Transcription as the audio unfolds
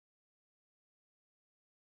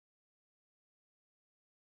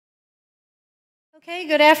Okay,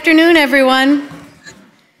 good afternoon, everyone.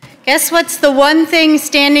 Guess what's the one thing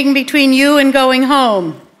standing between you and going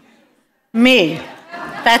home? Me.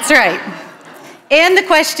 That's right. And the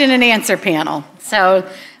question and answer panel. So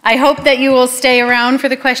I hope that you will stay around for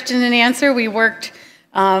the question and answer. We worked,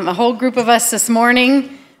 a whole group of us this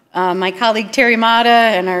morning. My colleague Terry Mata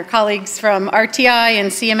and our colleagues from RTI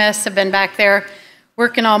and CMS have been back there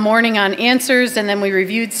working all morning on answers, and then we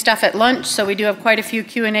reviewed stuff at lunch, so we do have quite a few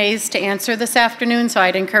Q&As to answer this afternoon, so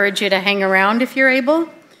I'd encourage you to hang around if you're able.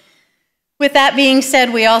 With that being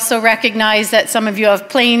said, we also recognize that some of you have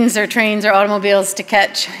planes or trains or automobiles to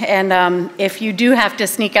catch, and if you do have to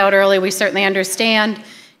sneak out early, we certainly understand,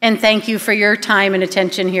 and thank you for your time and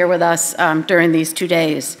attention here with us during these 2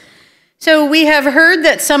 days. So we have heard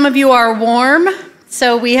that some of you are warm,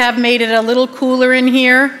 so we have made it a little cooler in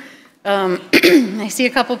here. I see a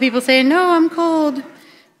couple people saying, no, I'm cold,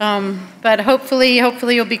 but hopefully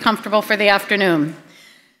you'll be comfortable for the afternoon.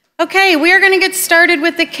 Okay, we are going to get started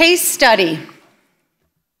with the case study.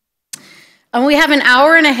 We have an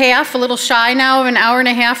hour and a half, a little shy now of an hour and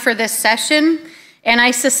a half for this session, and I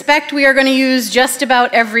suspect we are going to use just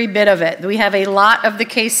about every bit of it. We have a lot of the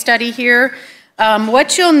case study here.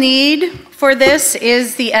 What you'll need for this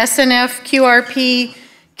is the SNF QRP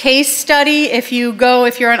case study. If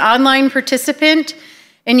you're an online participant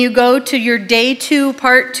and you go to your Day 2,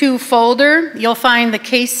 Part 2 folder, you'll find the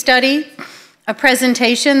case study, a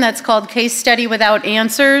presentation that's called Case Study Without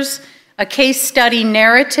Answers, a case study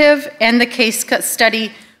narrative, and the case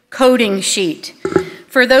study coding sheet.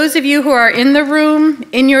 For those of you who are in the room,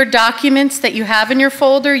 in your documents that you have in your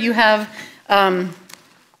folder, you have, again,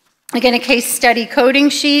 a case study coding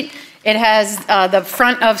sheet. It has the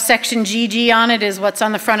front of section GG on it is what's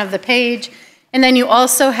on the front of the page. And then you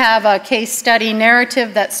also have a case study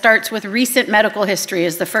narrative that starts with recent medical history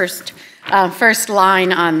is the first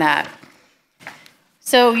line on that.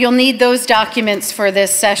 So you'll need those documents for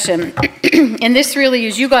this session. And this really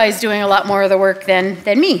is you guys doing a lot more of the work than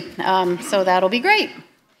me. So that'll be great.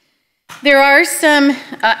 There are some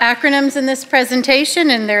acronyms in this presentation,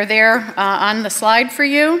 and they're there on the slide for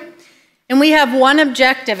you. And we have one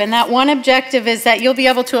objective, and that one objective is that you'll be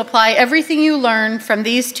able to apply everything you learned from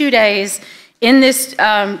these 2 days in this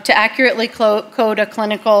to accurately code a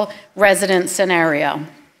clinical resident scenario.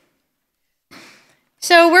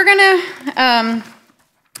 So we're gonna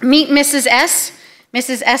meet Mrs. S.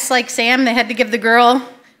 Mrs. S like Sam, they had to give the girl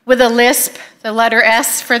with a lisp the letter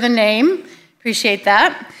S for the name. Appreciate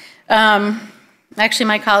that. Actually,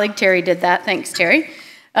 my colleague Terry did that. Thanks, Terry.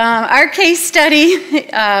 Our case study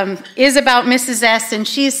is about Mrs. S, and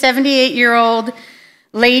she's a 78-year-old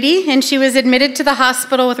lady, and she was admitted to the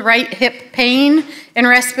hospital with right hip pain and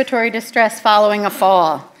respiratory distress following a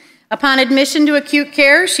fall. Upon admission to acute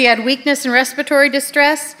care, she had weakness and respiratory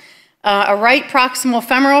distress, a right proximal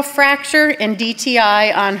femoral fracture, and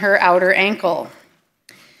DTI on her outer ankle.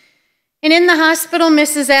 And in the hospital,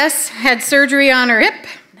 Mrs. S had surgery on her hip,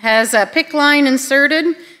 has a PICC line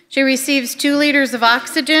inserted. She receives 2 liters of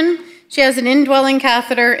oxygen, she has an indwelling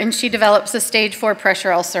catheter, and she develops a stage 4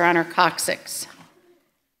 pressure ulcer on her coccyx.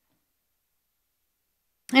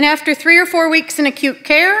 And after 3 or 4 weeks in acute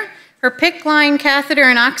care, her PICC line, catheter,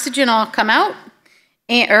 and oxygen all come out,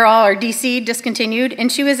 or all are DC, discontinued,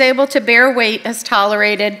 and she was able to bear weight as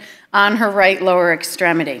tolerated on her right lower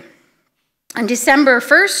extremity. On December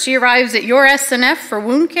 1st, she arrives at your SNF for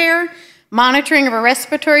wound care, monitoring of her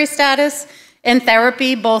respiratory status, and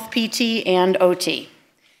therapy, both PT and OT.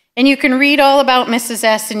 And you can read all about Mrs.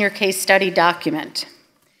 S in your case study document.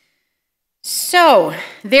 So,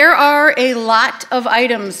 there are a lot of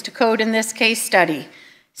items to code in this case study.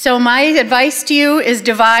 So my advice to you is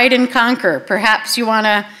divide and conquer. Perhaps you want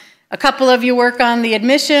a couple of you work on the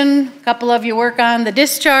admission, a couple of you work on the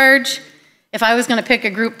discharge. If I was gonna pick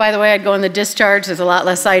a group, by the way, I'd go in the discharge. There's a lot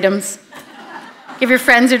less items. Give your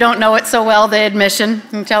friends who don't know it so well the admission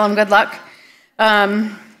and tell them good luck.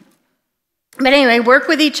 But anyway, work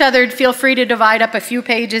with each other. Feel free to divide up a few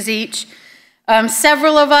pages each.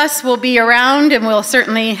 Several of us will be around and we'll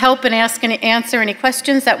certainly help and answer any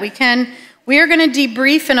questions that we can. We are going to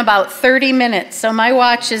debrief in about 30 minutes. So my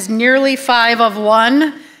watch is nearly 5 of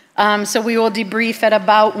 1. So we will debrief at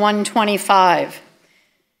about 1:25.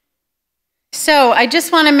 So I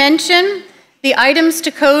just want to mention the items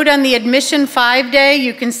to code on the admission 5-day.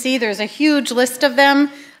 You can see there's a huge list of them.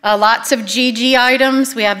 Lots of GG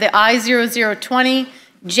items. We have the I0020,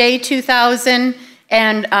 J2000,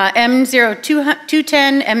 and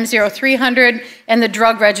M0210, M0300, and the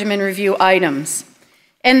drug regimen review items.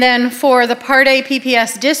 And then for the Part A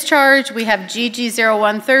PPS discharge, we have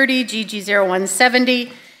GG0130,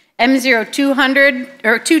 GG0170, M0 200,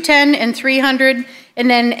 or 210 and 300, and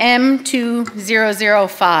then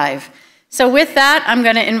M2005. So with that, I'm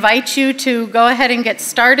going to invite you to go ahead and get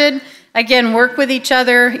started. Again, work with each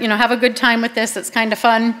other, have a good time with this. It's kind of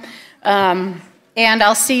fun. And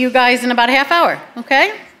I'll see you guys in about a half hour,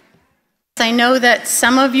 okay? I know that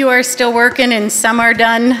some of you are still working and some are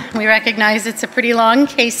done. We recognize it's a pretty long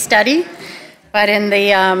case study, but in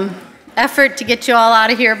the effort to get you all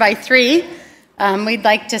out of here by 3, we'd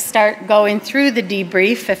like to start going through the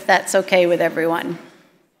debrief, if that's okay with everyone.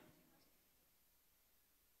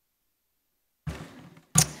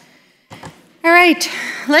 All right,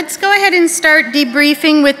 let's go ahead and start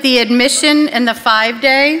debriefing with the admission and the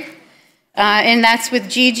 5-day, and that's with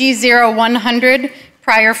GG0100,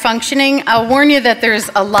 prior functioning. I'll warn you that there's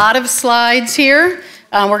a lot of slides here.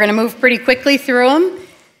 We're going to move pretty quickly through them.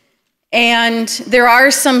 And there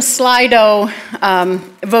are some Slido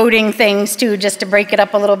voting things too, just to break it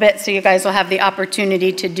up a little bit, so you guys will have the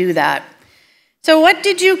opportunity to do that. So what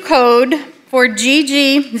did you code for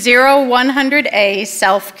GG0100A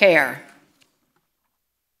self-care?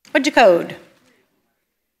 What'd you code?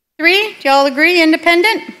 3? Do y'all agree?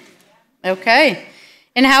 Independent? Okay.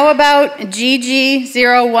 And how about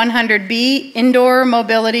GG0100B, indoor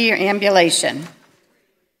mobility or ambulation?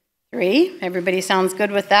 3. Everybody sounds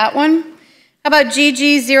good with that one. How about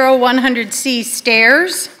GG0100C,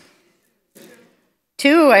 stairs?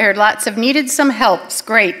 2. I heard lots of needed some helps.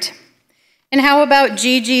 Great. And how about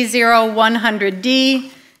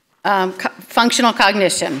GG0100D, functional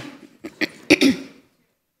cognition?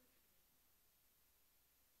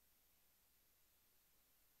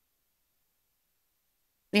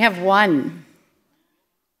 We have 1.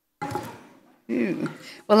 We'll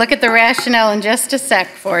look at the rationale in just a sec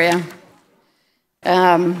for you.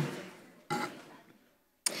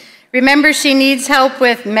 Remember, she needs help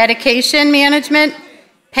with medication management,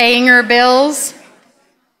 paying her bills,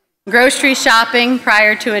 grocery shopping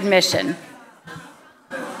prior to admission.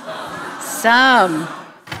 Some.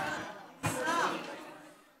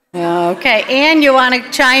 Okay, Anne, you want to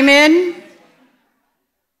chime in?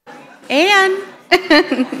 Anne?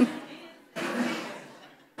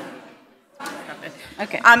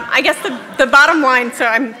 Okay. I guess the bottom line, so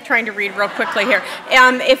I'm trying to read real quickly here.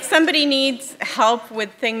 If somebody needs help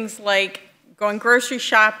with things like going grocery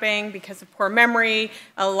shopping because of poor memory,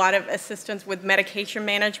 a lot of assistance with medication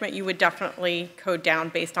management, you would definitely code down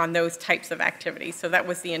based on those types of activities. So that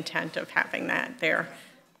was the intent of having that there.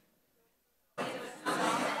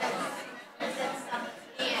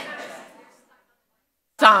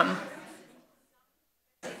 Some.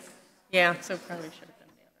 Yeah, so probably should have done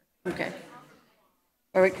the other. Okay.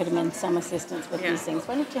 Or it could have been some assistance with these things.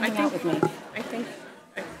 Why don't you hang out with me? I think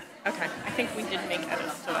we did make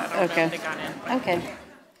edits to that. I don't know if they got in. But. Okay.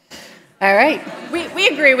 All right. We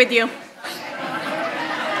agree with you.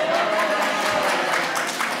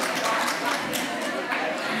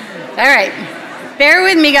 All right. Bear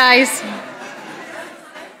with me, guys.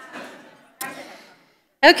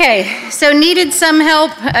 Okay, so needed some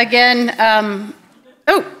help. Again,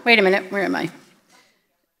 oh, wait a minute. Where am I?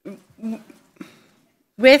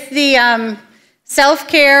 With the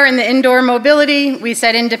self-care and the indoor mobility, we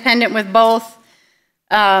said independent with both.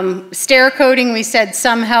 Stair coding, we said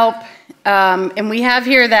some help. And we have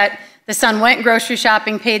here that the son went grocery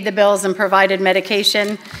shopping, paid the bills, and provided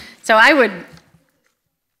medication. So I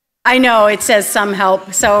know it says some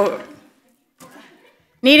help, so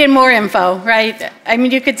needed more info, right? I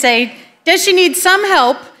mean, you could say, does she need some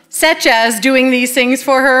help, such as doing these things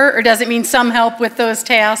for her, or does it mean some help with those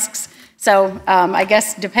tasks? So I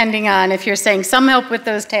guess depending on if you're saying some help with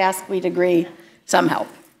those tasks, we'd agree some help.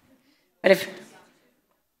 But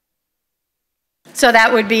so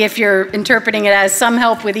that would be if you're interpreting it as some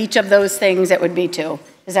help with each of those things, it would be 2.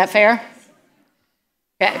 Is that fair?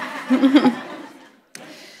 Okay.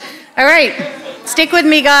 All right, stick with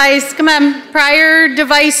me, guys. Come on, prior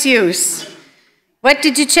device use. What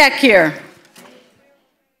did you check here?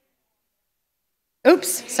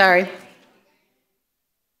 Oops, sorry.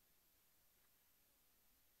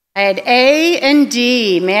 I had A and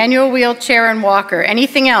D, manual, wheelchair, and walker.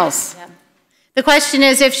 Anything else? Yeah. The question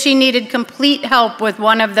is, if she needed complete help with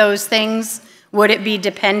one of those things, would it be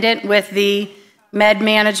dependent with the med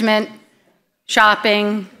management,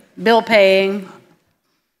 shopping, bill paying?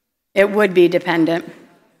 It would be dependent.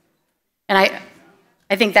 And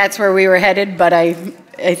I think that's where we were headed, but I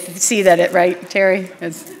see that right, Terry?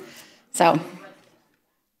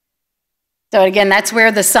 So again, that's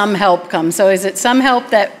where the some help comes. So is it some help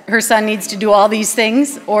that her son needs to do all these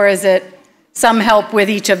things, or is it some help with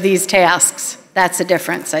each of these tasks? That's the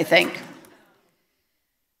difference, I think.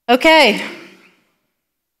 Okay.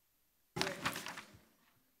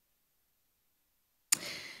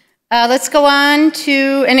 Let's go on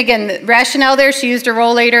to, and again, the rationale there, she used a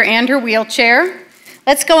rollator and her wheelchair.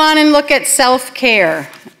 Let's go on and look at self-care.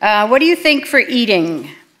 What do you think for eating?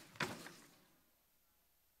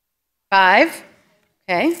 5,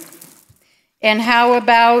 okay. And how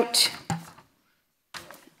about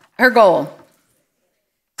her goal?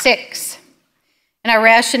 6. And our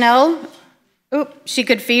rationale, she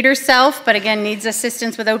could feed herself, but again, needs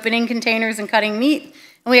assistance with opening containers and cutting meat,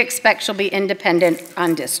 and we expect she'll be independent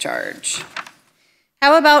on discharge.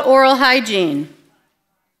 How about oral hygiene?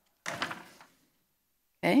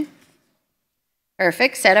 Okay,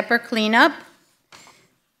 perfect. Set up or clean up.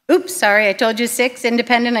 Oops, sorry, I told you 6,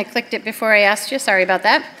 independent. I clicked it before I asked you, sorry about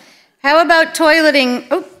that. How about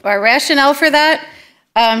toileting? Our rationale for that,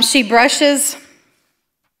 she brushes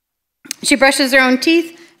her own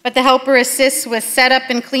teeth, but the helper assists with setup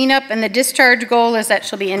and cleanup, and the discharge goal is that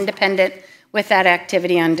she'll be independent with that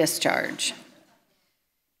activity on discharge.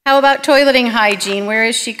 How about toileting hygiene? Where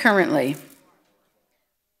is she currently?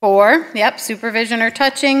 4, yep, supervision or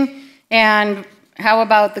touching. And how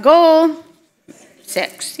about the goal?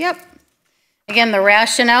 6, yep. Again, the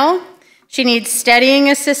rationale, she needs steadying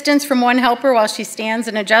assistance from one helper while she stands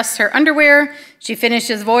and adjusts her underwear. She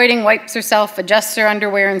finishes voiding, wipes herself, adjusts her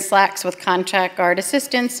underwear and slacks with contact guard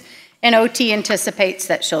assistance, and OT anticipates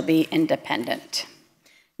that she'll be independent.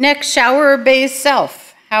 Next, shower or bathe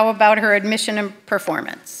self. How about her admission and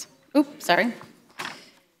performance? Oops, sorry.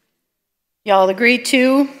 Y'all agree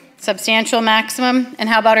 2, substantial maximum. And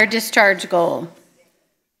how about her discharge goal?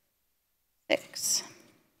 6.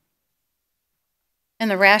 And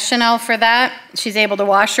the rationale for that, she's able to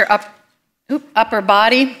wash her upper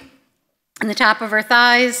body and the top of her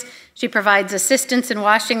thighs. She provides assistance in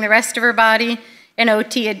washing the rest of her body, and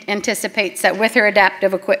OT anticipates that with her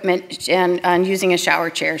adaptive equipment and using a shower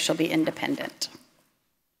chair, she'll be independent.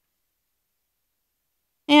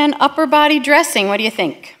 And upper body dressing, what do you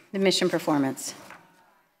think? The mission performance.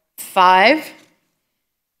 5.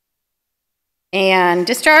 And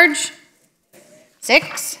discharge?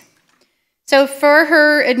 6. So for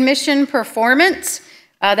her admission performance,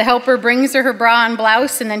 the helper brings her bra and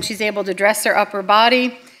blouse, and then she's able to dress her upper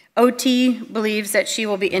body. OT believes that she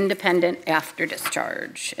will be independent after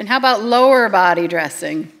discharge. And how about lower body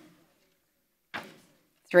dressing?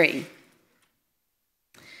 3.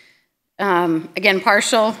 Again,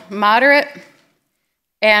 partial, moderate.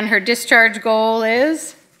 And her discharge goal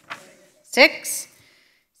is 6.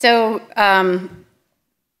 So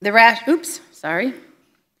the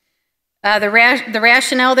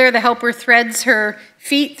rationale there, the helper threads her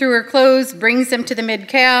feet through her clothes, brings them to the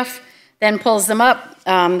mid-calf, then pulls them up.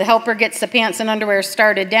 The helper gets the pants and underwear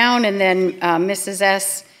started down, and then Mrs.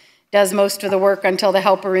 S does most of the work until the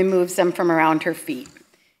helper removes them from around her feet.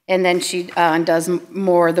 And then she does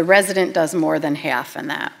more, the resident does more than half in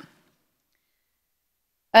that.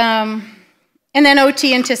 And then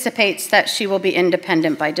OT anticipates that she will be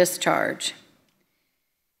independent by discharge.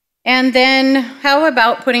 And then how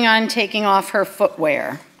about putting on, taking off her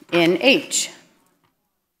footwear in H?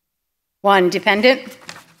 1, dependent.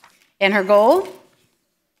 And her goal?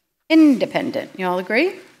 Independent. You all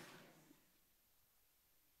agree?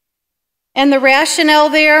 And the rationale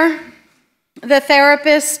there, the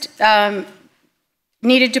therapist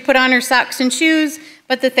needed to put on her socks and shoes,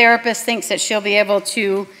 but the therapist thinks that she'll be able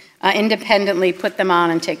to independently put them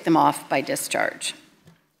on and take them off by discharge.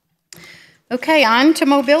 Okay, on to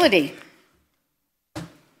mobility.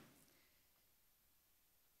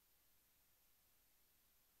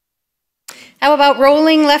 How about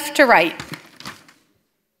rolling left to right?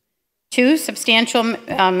 2, substantial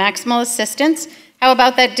maximal assistance. How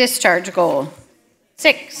about that discharge goal?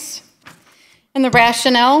 6. And the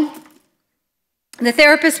rationale, the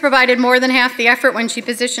therapist provided more than half the effort when she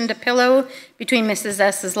positioned a pillow between Mrs.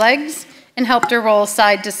 S's legs and helped her roll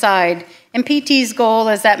side to side. And PT's goal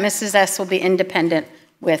is that Mrs. S will be independent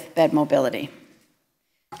with bed mobility.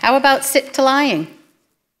 How about sit to lying?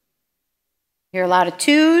 Here are a lot of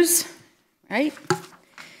 2s, right?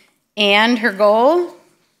 And her goal,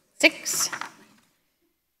 6.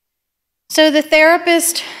 So the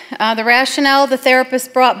therapist, the rationale, the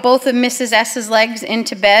therapist brought both of Mrs. S's legs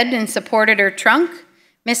into bed and supported her trunk.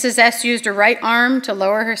 Mrs. S used her right arm to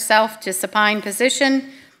lower herself to supine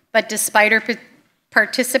position, but despite her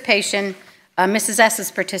participation, Mrs.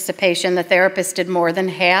 S's participation, the therapist did more than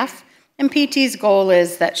half, and PT's goal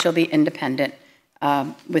is that she'll be independent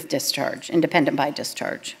with discharge, independent by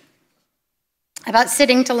discharge. About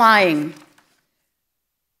sitting to lying?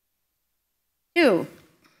 2.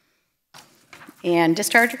 And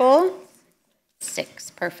discharge goal?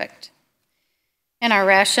 6, perfect. And our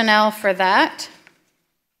rationale for that?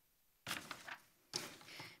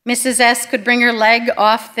 Mrs. S could bring her leg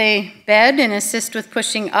off the bed and assist with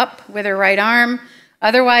pushing up with her right arm.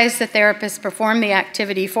 Otherwise, the therapist performed the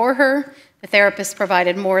activity for her. The therapist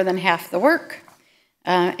provided more than half the work,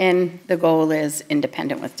 and the goal is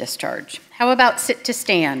independent with discharge. How about sit to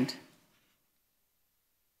stand?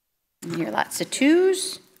 And here, lots of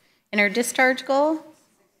 2s. And her discharge goal?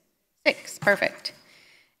 6, perfect.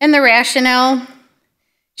 And the rationale,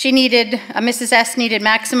 Mrs. S needed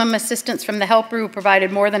maximum assistance from the helper who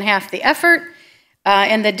provided more than half the effort,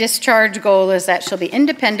 and the discharge goal is that she'll be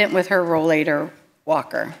independent with her rollator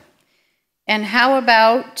walker. And how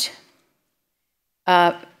about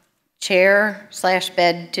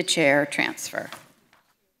chair/bed to chair transfer?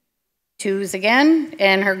 2s again,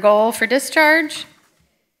 and her goal for discharge?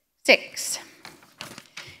 6.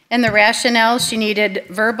 And the rationale, she needed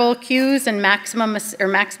verbal cues and maximum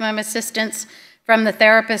assistance from the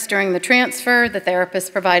therapist during the transfer. The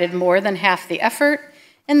therapist provided more than half the effort,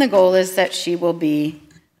 and the goal is that she will be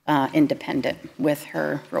independent with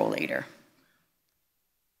her rollator.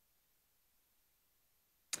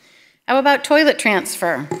 How about toilet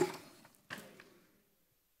transfer?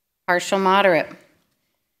 Partial, moderate.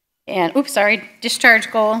 And,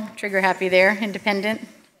 discharge goal, trigger happy there, independent.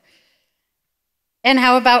 And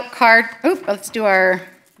how about let's do our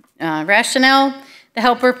rationale. The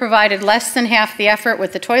helper provided less than half the effort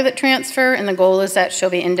with the toilet transfer, and the goal is that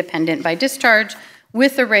she'll be independent by discharge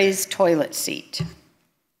with a raised toilet seat.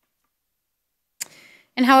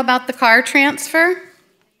 And how about the car transfer?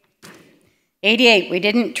 88, we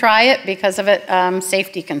didn't try it because of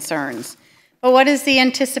safety concerns. But what is the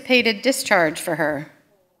anticipated discharge for her?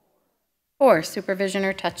 4, supervision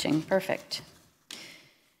or touching, perfect.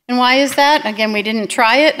 And why is that? Again, we didn't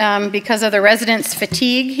try it because of the resident's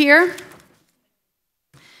fatigue here.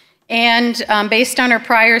 And based on her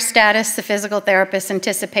prior status, the physical therapist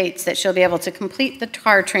anticipates that she'll be able to complete the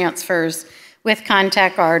car transfers with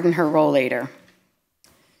contact guard and her rollator.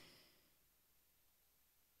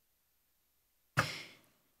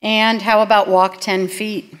 And how about walk 10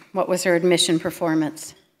 feet? What was her admission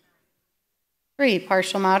performance? 3,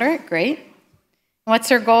 partial, moderate, great. What's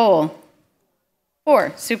her goal?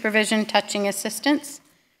 4, supervision, touching assistance.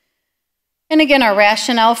 And again, our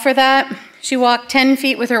rationale for that, she walked 10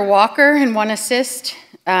 feet with her walker and 1 assist,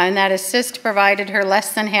 and that assist provided her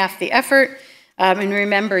less than half the effort. And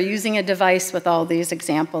remember, using a device with all these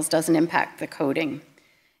examples doesn't impact the coding.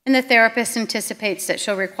 And the therapist anticipates that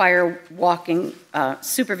she'll require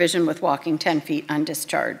supervision with walking 10 feet on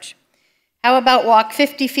discharge. How about walk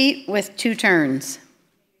 50 feet with 2 turns?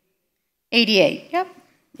 88, yep.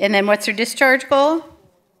 And then what's her discharge goal?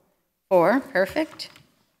 4, perfect.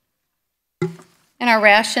 And our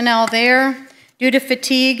rationale there, due to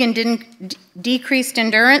fatigue and decreased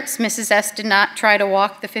endurance, Mrs. S did not try to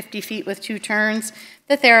walk the 50 feet with 2 turns.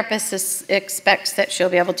 The therapist expects that she'll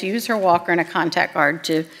be able to use her walker and a contact guard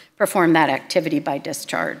to perform that activity by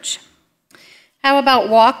discharge. How about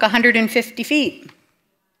walk 150 feet?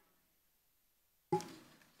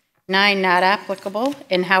 9, not applicable.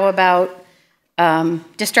 And how about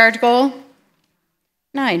discharge goal?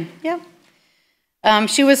 9, yep.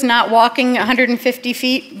 She was not walking 150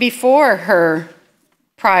 feet before her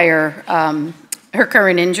her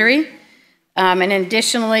current injury. And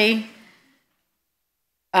additionally,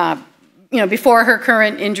 before her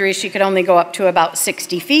current injury, she could only go up to about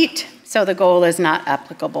 60 feet, so the goal is not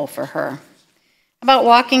applicable for her. About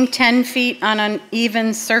walking 10 feet on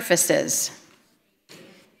uneven surfaces?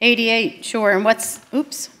 88, sure, and what's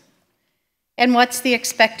the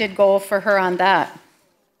expected goal for her on that?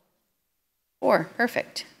 4,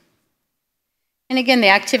 perfect. And again, the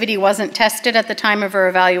activity wasn't tested at the time of her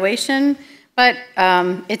evaluation, but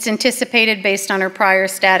it's anticipated based on her prior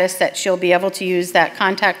status that she'll be able to use that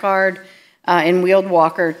contact guard and wheeled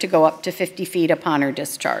walker to go up to 50 feet upon her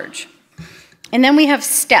discharge. And then we have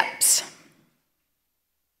steps.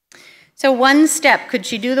 So 1 step, could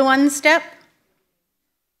she do the 1 step?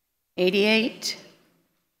 88.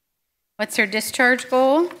 What's her discharge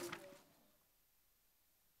goal?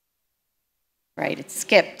 Right, it's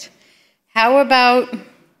skipped. How about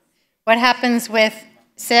what happens with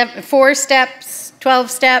 4 steps,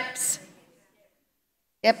 12 steps?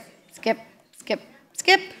 Skip, skip, skip,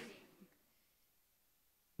 skip.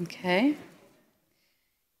 Okay.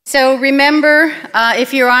 So remember,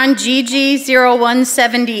 if you're on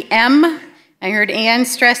GG0170M, I heard Ann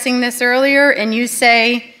stressing this earlier, and you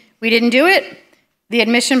say, we didn't do it, the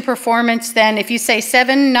admission performance then, if you say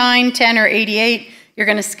 7, 9, 10, or 88, you're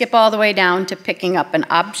going to skip all the way down to picking up an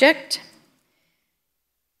object.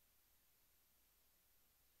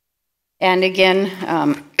 And again,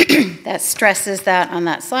 that stresses that on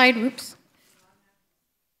that slide. Oops.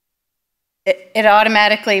 it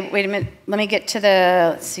automatically, wait a minute, let me get to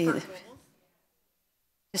the, let's see.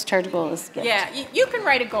 Discharge goal is skipped. Yeah, you can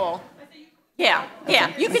write a goal. Yeah, okay.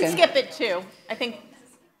 Yeah, you can skip it too. I think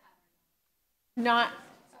not,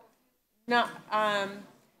 the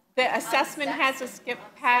assessment has a skip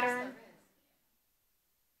pattern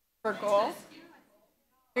for goal.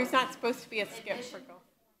 There's not supposed to be a skip for goal.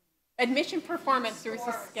 Admission performance, there's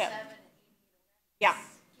a skip. Yeah,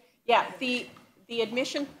 yeah, the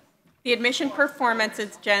admission performance,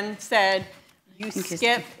 as Jen said, you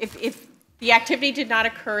skip, if the activity did not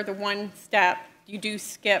occur, the one step, you do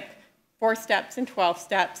skip 4 steps and 12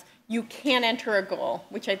 steps. You can enter a goal,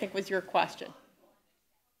 which I think was your question.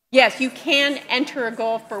 Yes, you can enter a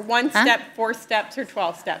goal for 1 step, 4 steps, or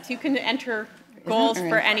 12 steps. You can enter goals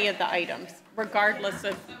for any of the items, regardless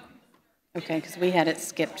of. Okay, because we had it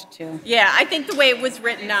skipped too. Yeah, I think the way it was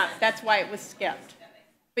written up, that's why it was skipped.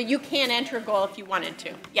 But you can enter a goal if you wanted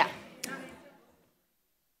to. Yeah.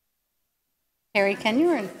 Harry, can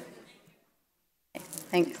you? Okay,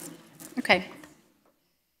 thanks. Okay.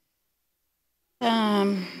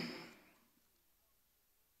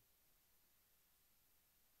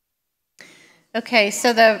 Okay,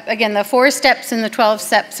 so again, the 4 steps and the 12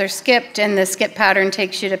 steps are skipped, and the skip pattern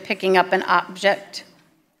takes you to picking up an object.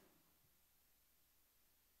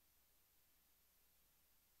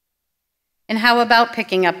 And how about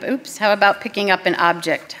picking up an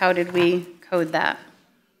object? How did we code that?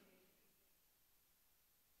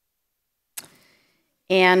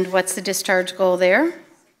 And what's the discharge goal there?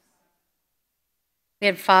 We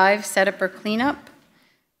had 5, setup or cleanup.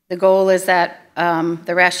 The goal is that,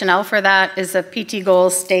 the rationale for that is the PT goal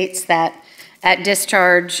states that at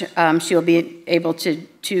discharge, she will be able to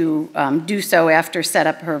do so after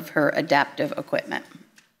setup of her adaptive equipment.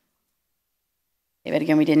 Okay, but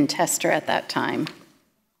again, we didn't test her at that time.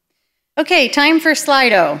 Okay, time for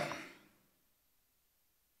Slido.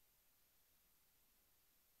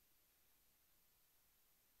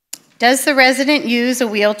 Does the resident use a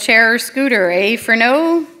wheelchair or scooter? A for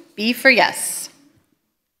no, B for yes.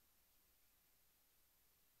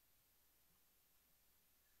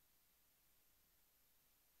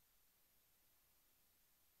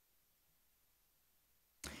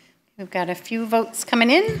 We've got a few votes coming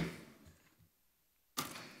in.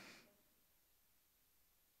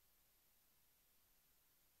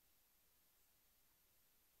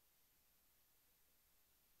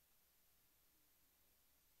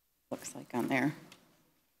 Looks like on there.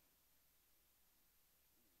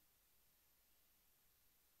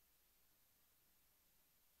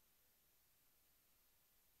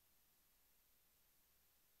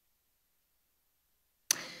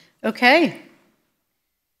 Okay.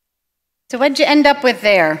 So what'd you end up with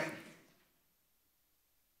there?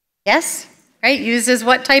 Yes? Right, uses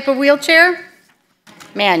what type of wheelchair?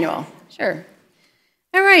 Manual, sure.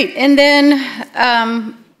 All right, and then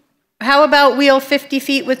how about wheel 50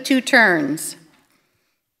 feet with 2 turns?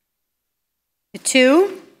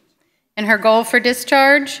 2, and her goal for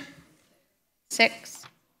discharge? 6.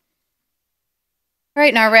 All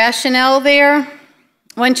right, and our rationale there,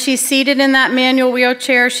 when she's seated in that manual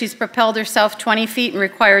wheelchair, she's propelled herself 20 feet and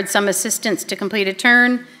required some assistance to complete a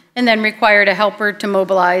turn, and then required a helper to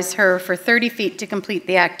mobilize her for 30 feet to complete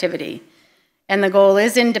the activity. And the goal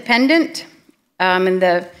is independent, and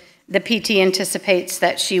the PT anticipates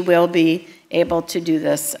that she will be able to do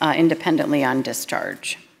this independently on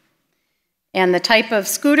discharge. And the type of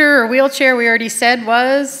scooter or wheelchair we already said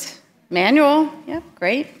was manual. Yep,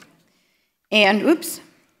 great. And, oops.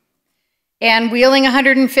 And wheeling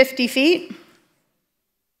 150 feet.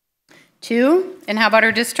 2. And how about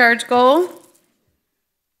her discharge goal?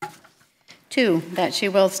 2, that she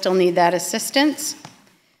will still need that assistance.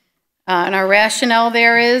 And our rationale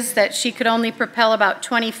there is that she could only propel about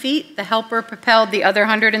 20 feet. The helper propelled the other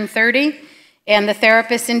 130. And the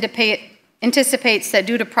therapist anticipates that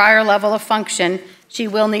due to prior level of function, she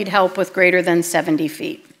will need help with greater than 70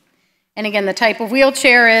 feet. And again, the type of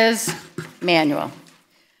wheelchair is manual.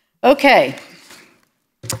 Okay,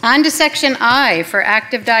 on to section I for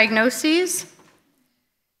active diagnoses.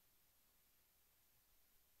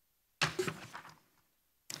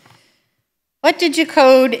 What did you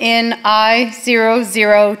code in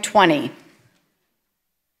I0020?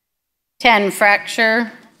 10,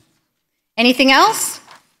 fracture. Anything else?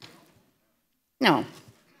 No.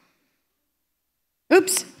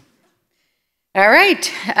 Oops. All right,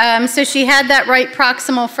 so she had that right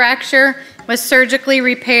proximal fracture, was surgically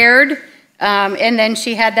repaired, and then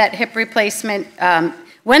she had that hip replacement.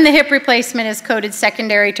 When the hip replacement is coded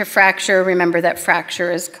secondary to fracture, remember that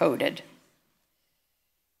fracture is coded.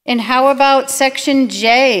 And how about section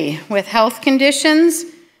J with health conditions?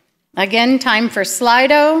 Again, time for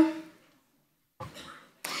Slido.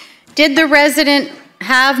 Did the resident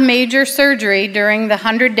have major surgery during the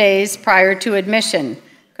 100 days prior to admission?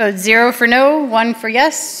 Code 0 for no, 1 for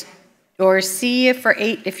yes, or C for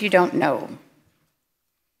 8 if you don't know.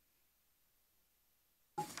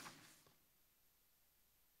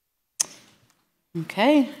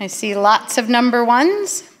 Okay, I see lots of number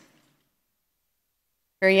ones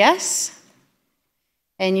for yes,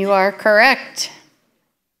 and you are correct.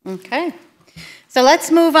 Okay, so let's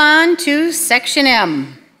move on to section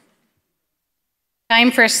M.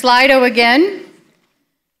 Time for Slido again.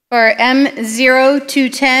 For M0 to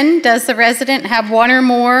 10, does the resident have one or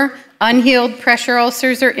more unhealed pressure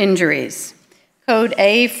ulcers or injuries? Code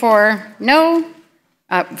A for no,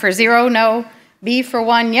 for 0, no. B for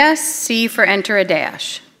 1, yes. C for enter a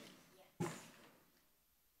dash.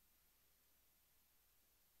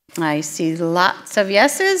 I see lots of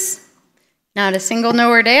yeses. Not a single no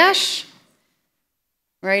or dash.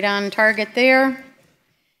 Right on target there.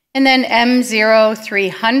 And then M0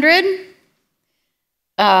 300.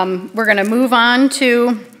 We're going to move on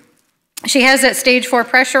to, she has that stage 4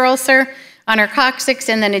 pressure ulcer on her coccyx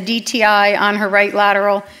and then a DTI on her right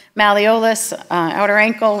lateral malleolus, outer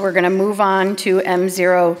ankle. We're going to move on to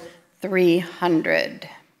M0 300.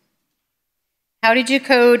 How did you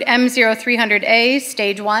code M0 300A,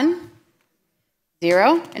 stage 1?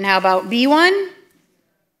 0. And how about B1?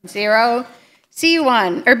 0.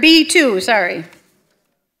 C1, or B2, sorry.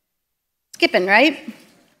 Skipping, right?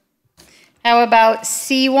 How about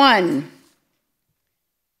C1?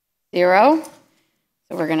 0.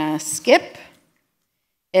 So we're going to skip.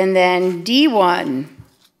 And then D1,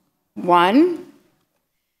 1.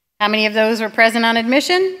 How many of those were present on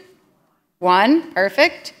admission? 1,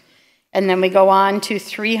 perfect. And then we go on to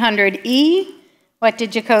 300E. What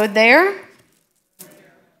did you code there?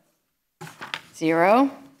 0.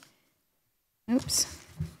 Oops.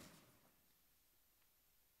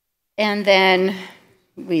 And then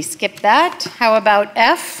we skip that. How about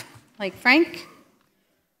F, like Frank?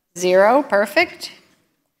 0, perfect.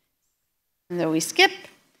 And then we skip.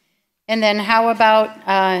 And then how about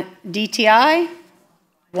DTI?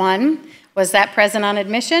 1. Was that present on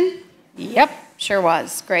admission? Yep, sure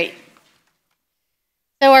was. Great.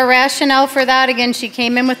 So our rationale for that, again, she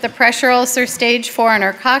came in with the pressure ulcer stage 4 on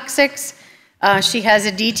her coccyx. She has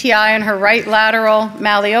a DTI on her right lateral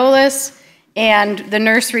malleolus. And the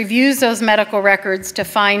nurse reviews those medical records to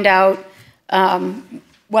find out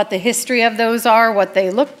what the history of those are, what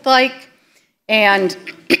they looked like. And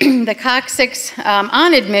the coccyx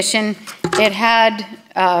on admission, it had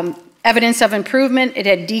evidence of improvement. It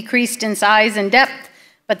had decreased in size and depth,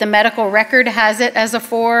 but the medical record has it as a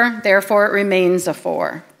 4, therefore it remains a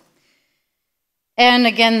 4. And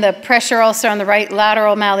again, the pressure ulcer on the right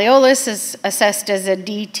lateral malleolus is assessed as a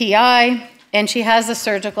DTI. And she has a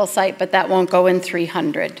surgical site, but that won't go in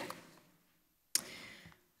 300.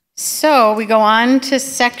 So we go on to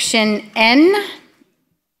section N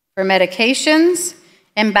for medications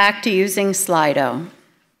and back to using Slido.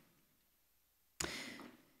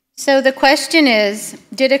 So the question is,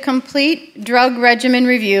 did a complete drug regimen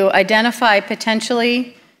review identify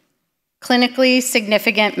potentially clinically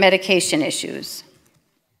significant medication issues?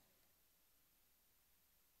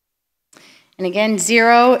 And again,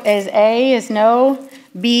 0 is A is no,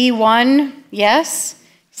 B1, yes,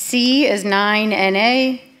 C is 9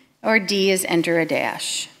 NA, or D is enter a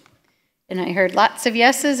dash. And I heard lots of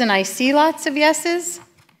yeses, and I see lots of yeses.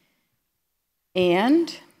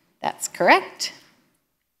 And that's correct.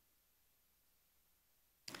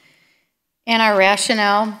 And our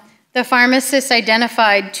rationale, the pharmacist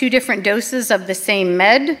identified 2 different doses of the same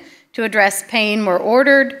med to address pain were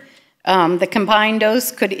ordered. The combined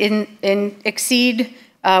dose could exceed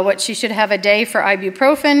what she should have a day for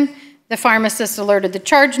ibuprofen. The pharmacist alerted the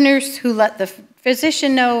charge nurse, who let the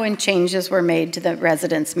physician know, and changes were made to the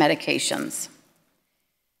resident's medications.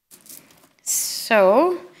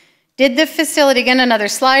 So, did the facility, again another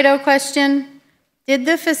Slido question, did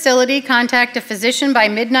the facility contact a physician by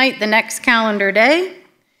midnight the next calendar day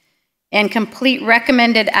and complete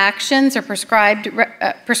recommended actions or prescribed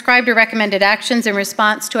or recommended actions in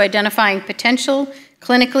response to identifying potential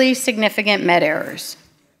clinically significant med errors?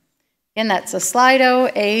 Again, that's a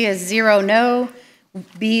Slido. A is 0, no.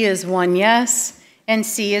 B is 1, yes. And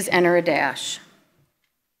C is enter a dash.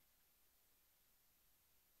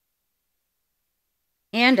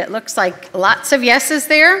 And it looks like lots of yeses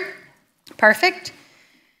there. Perfect.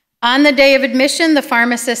 On the day of admission, the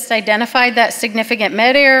pharmacist identified that significant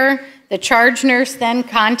med error. The charge nurse then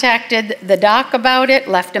contacted the doc about it,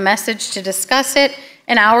 left a message to discuss it.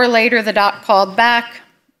 An hour later, the doc called back.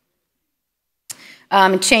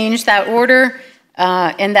 changed that order,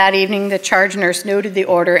 and that evening the charge nurse noted the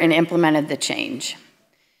order and implemented the change.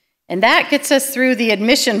 And that gets us through the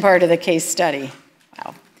admission part of the case study.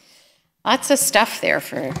 Wow, lots of stuff there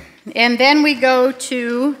for, and then we go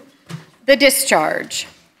to the discharge.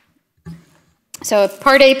 So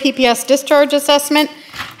Part A PPS discharge assessment,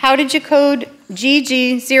 how did you code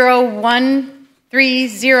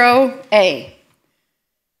GG0130A?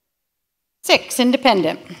 6,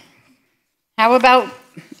 independent. How about,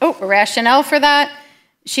 a rationale for that?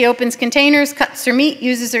 She opens containers, cuts her meat,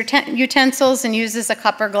 uses her utensils, and uses a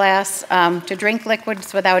cup or glass to drink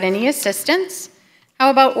liquids without any assistance. How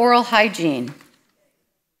about oral hygiene?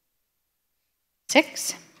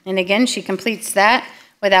 6, and again, she completes that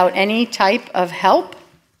without any type of help.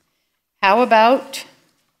 How about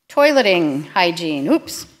toileting hygiene?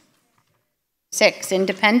 Oops. 6,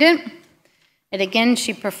 independent. And again,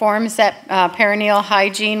 she performs that perineal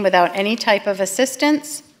hygiene without any type of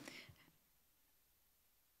assistance.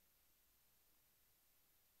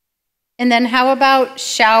 And then how about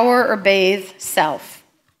shower or bathe self?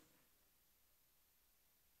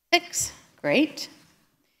 6, great.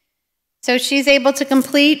 So she's able to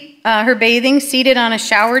complete her bathing seated on a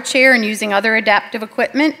shower chair and using other adaptive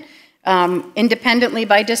equipment independently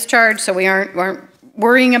by discharge, so we aren't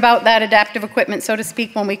worrying about that adaptive equipment, so to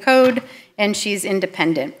speak, when we code, and she's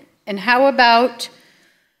independent. And how about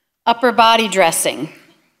upper body dressing?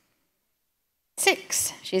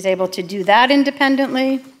 6, she's able to do that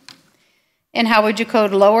independently. And how would you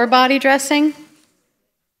code lower body dressing?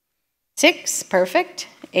 6, perfect.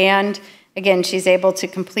 And again, she's able to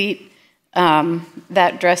complete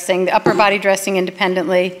that dressing, the upper body dressing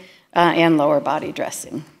independently and lower body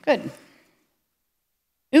dressing. Good.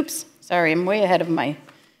 Oops, sorry, I'm way ahead of my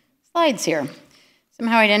slides here.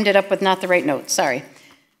 Somehow I ended up with not the right notes, sorry.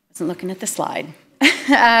 Wasn't looking at the slide.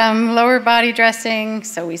 Lower body dressing,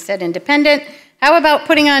 so we said independent. How about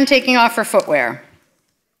putting on, taking off her footwear?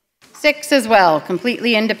 6 as well,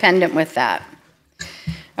 completely independent with that.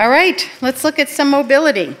 All right, let's look at some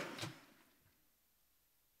mobility.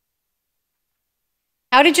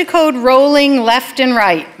 How did you code rolling left and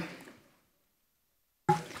right?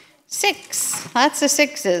 6, lots of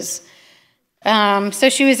 6s. So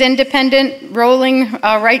she was independent, rolling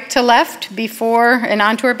right to left before and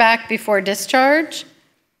onto her back before discharge.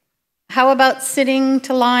 How about sitting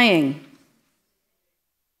to lying?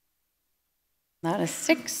 Not a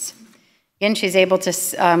 6. Again, she's able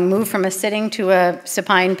to move from a sitting to a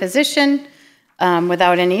supine position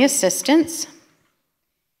without any assistance.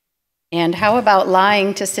 And how about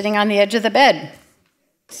lying to sitting on the edge of the bed?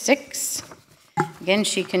 6. Again,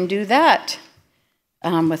 she can do that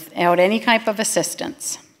without any type of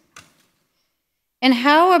assistance. And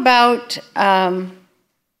how about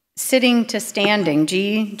sitting to standing,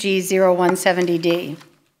 G0170D?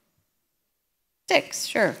 6,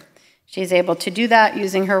 sure. She's able to do that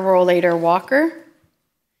using her rollator walker.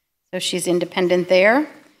 So she's independent there.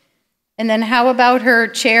 And then how about her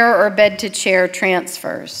chair or bed to chair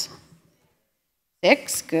transfers?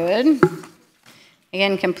 6, good.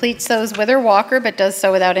 Again, completes those with her walker, but does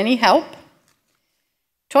so without any help.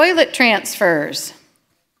 Toilet transfers.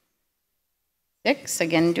 6,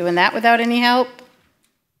 again, doing that without any help.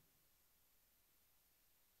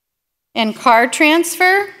 And car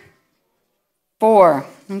transfer? 4,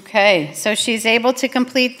 okay. So she's able to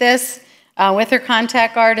complete this with her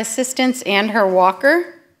contact guard assistance and her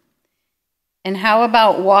walker. And how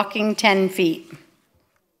about walking 10 feet?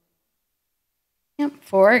 Yep,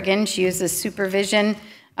 4, again, she uses supervision,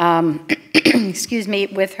 excuse me,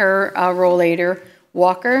 with her rollator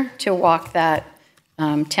walker to walk that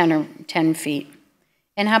 10 feet.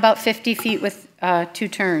 And how about 50 feet with 2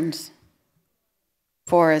 turns?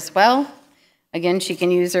 4 as well. Again, she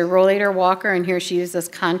can use her rollator walker, and here she uses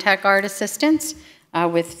contact guard assistance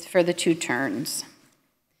for the 2 turns.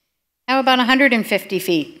 How about 150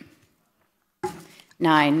 feet?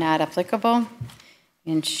 9, not applicable.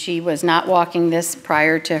 And she was not walking this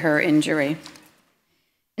prior to her injury.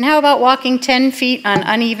 And how about walking 10 feet on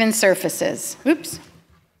uneven surfaces? Oops.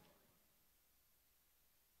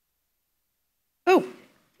 Oh,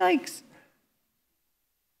 yikes.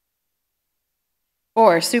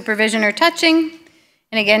 4, supervision or touching.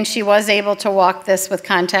 And again, she was able to walk this with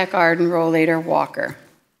contact guard and rollator walker.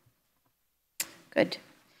 Good.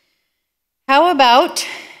 How about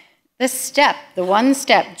this step, the 1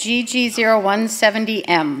 step,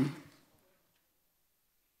 GG0170M?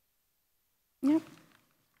 Yep.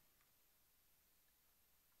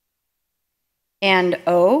 And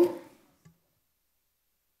O,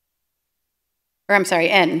 or I'm sorry,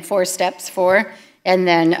 N, 4 steps, 4, and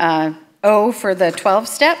then O for the 12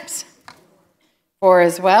 steps. 4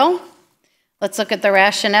 as well. Let's look at the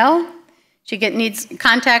rationale. She needs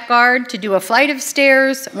contact guard to do a flight of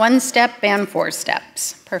stairs, 1 step and 4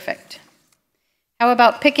 steps. Perfect. How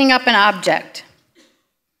about picking up an object?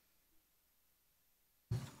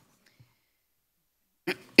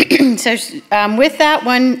 So with that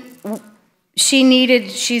one,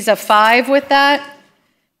 she's a 5 with that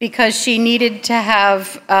because she needed to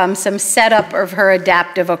have some setup of her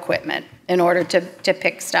adaptive equipment in order to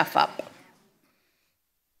pick stuff up.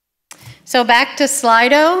 So back to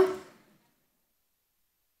Slido.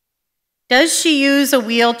 Does she use a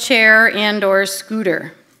wheelchair and/or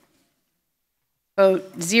scooter?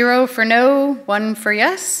 Vote 0 for no, 1 for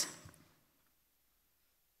yes.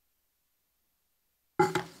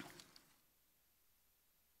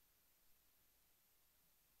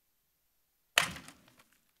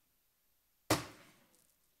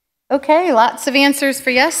 Okay, lots of answers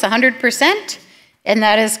for yes, 100%, and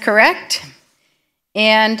that is correct.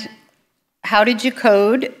 And how did you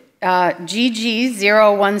code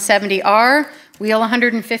GG0170R, wheel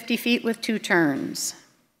 150 feet with 2 turns?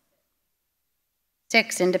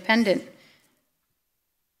 6, independent.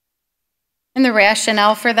 And the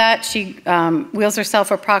rationale for that, she wheels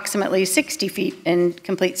herself approximately 60 feet and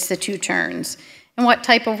completes the 2 turns. And what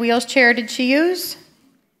type of wheelchair did she use?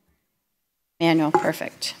 Manual,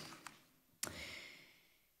 perfect.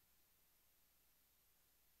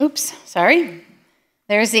 Oops, sorry.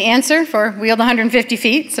 There's the answer for wheeled 150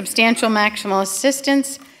 feet, substantial maximal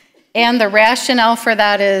assistance. And the rationale for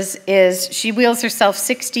that is she wheels herself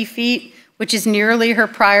 60 feet, which is nearly her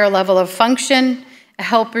prior level of function. A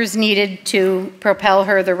helper's needed to propel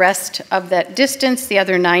her the rest of that distance, the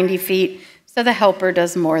other 90 feet, so the helper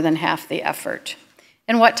does more than half the effort.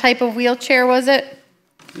 And what type of wheelchair was it?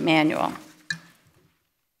 Manual.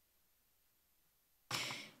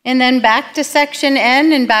 And then back to section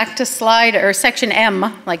N and back to Slido, or section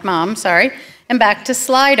M, like mom, sorry, and back to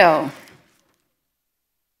Slido.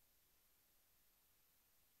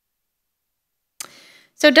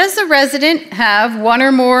 So does the resident have 1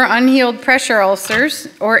 or more unhealed pressure ulcers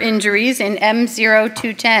or injuries in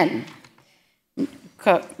M0210?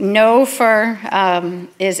 No for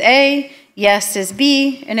is A, yes is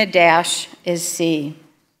B, and a dash is C.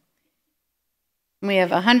 We have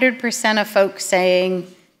 100% of folks saying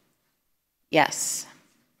yes.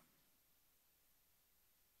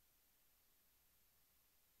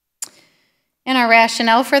 And our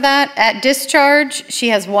rationale for that, at discharge, she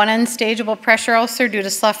has 1 unstageable pressure ulcer due to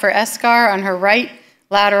slough or eschar on her right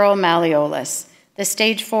lateral malleolus. The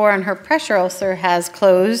stage 4 on her pressure ulcer has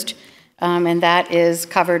closed, and that is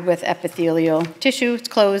covered with epithelial tissue. It's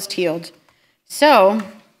closed, healed. So,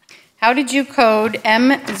 how did you code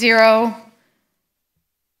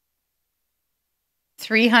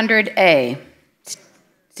M0300A?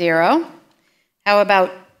 0. How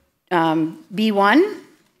about B1?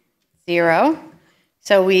 0.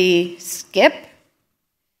 So we skip.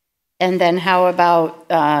 And then how about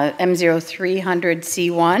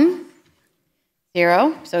M0300C1?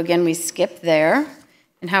 0. So again, we skip there.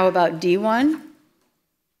 And how about D1?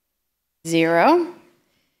 0.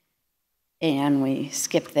 And we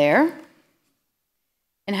skip there.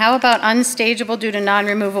 And how about unstageable due to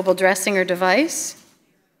non-removable dressing or device?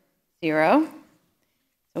 0.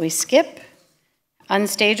 So we skip.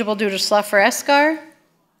 Unstageable due to slough or eschar?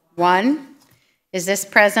 1. Is this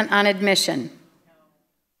present on admission?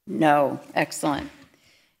 No. Excellent.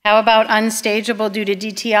 How about unstageable due to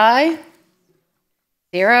DTI?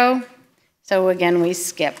 0. So again, we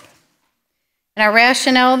skip. And our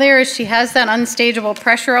rationale there is she has that unstageable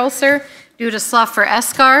pressure ulcer due to slough or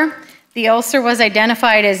eschar. The ulcer was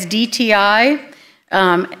identified as DTI.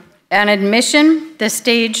 On admission, the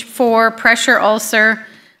stage 4 pressure ulcer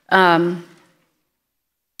on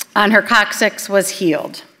her coccyx was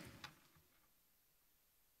healed.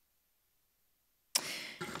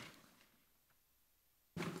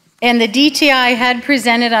 And the DTI had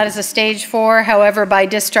presented as a stage 4, however, by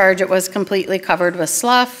discharge it was completely covered with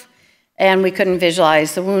slough, and we couldn't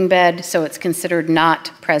visualize the wound bed, so it's considered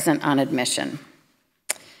not present on admission.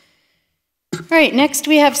 All right, next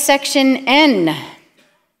we have section N.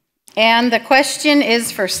 And the question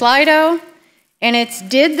is for Slido, and it's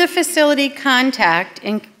did the facility contact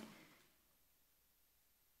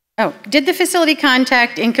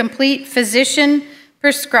incomplete physician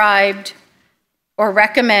prescribed or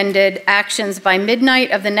recommended actions by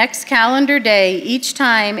midnight of the next calendar day each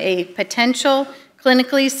time a potential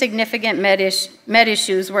clinically significant med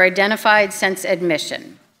issues were identified since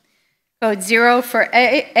admission? Code 0 for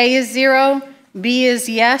A is 0, B is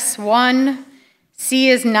yes, 1, C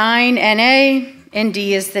is 9 NA, and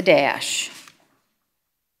D is the dash.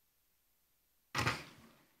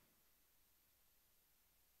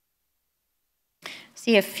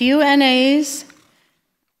 See a few NAs,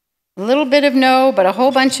 a little bit of no, but a whole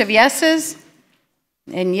bunch of yeses.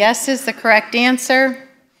 And yes is the correct answer.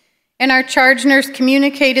 And our charge nurse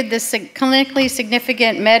communicated this clinically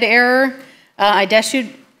significant med error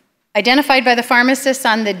identified by the pharmacist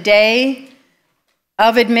on the day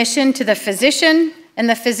of admission to the physician, and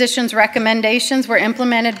the physician's recommendations were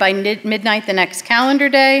implemented by midnight the next calendar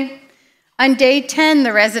day. On day 10,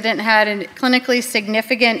 the resident had a clinically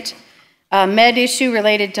significant med issue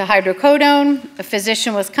related to hydrocodone. A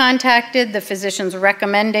physician was contacted. The physician's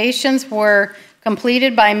recommendations were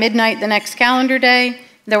completed by midnight the next calendar day.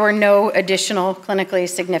 There were no additional clinically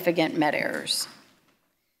significant med errors.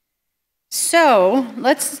 So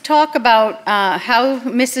let's talk about how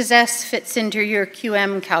Mrs. S fits into your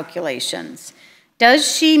QM calculations. Does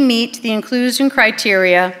she meet the inclusion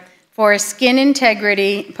criteria for a skin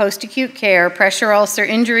integrity post-acute care pressure ulcer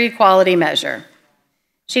injury quality measure?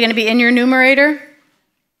 Is she going to be in your numerator?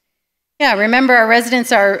 Yeah, remember our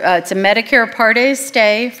residents are, it's a Medicare Part A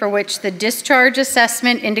stay for which the discharge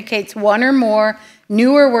assessment indicates one or more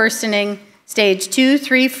new or worsening stage 2,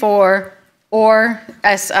 3, 4, or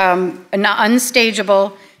as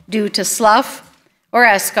unstageable due to slough or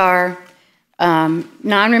eschar,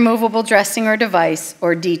 non-removable dressing or device,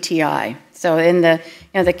 or DTI. So in the,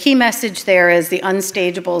 the key message there is the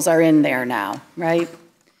unstageables are in there now, right?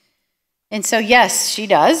 And so yes, she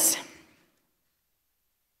does.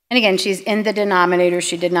 And again, she's in the denominator.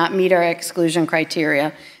 She did not meet our exclusion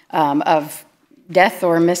criteria of death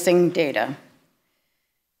or missing data.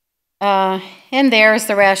 And there's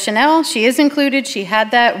the rationale. She is included. She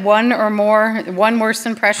had that one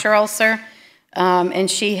worsened pressure ulcer, and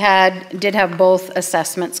she did have both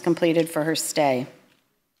assessments completed for her stay.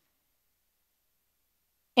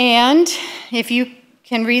 And if you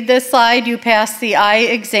can read this slide, you passed the eye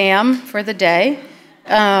exam for the day.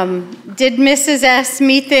 Did Mrs. S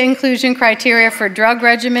meet the inclusion criteria for drug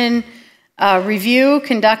regimen review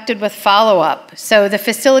conducted with follow-up? So the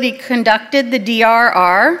facility conducted the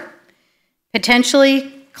DRR.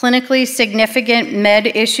 Potentially clinically significant med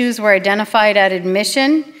issues were identified at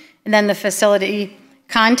admission, and then the facility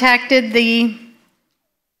contacted the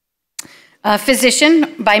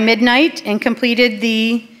physician by midnight and completed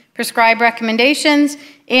the prescribed recommendations,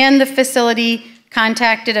 and the facility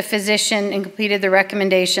contacted a physician and completed the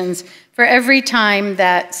recommendations for every time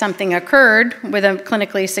that something occurred with a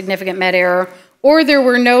clinically significant med error, or there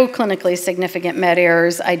were no clinically significant med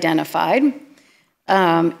errors identified.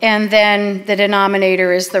 And then the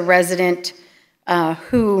denominator is the resident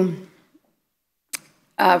SNF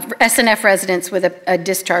residents with a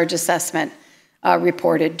discharge assessment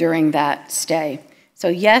reported during that stay. So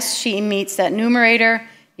yes, she meets that numerator.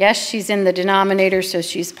 Yes, she's in the denominator, so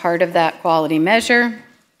she's part of that quality measure.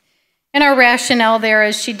 And our rationale there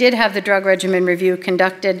is she did have the drug regimen review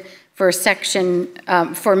conducted for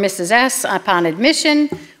for Mrs. S upon admission.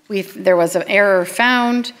 There was an error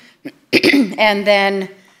found. And then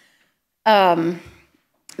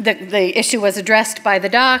the issue was addressed by the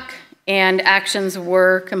doc, and actions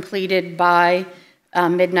were completed by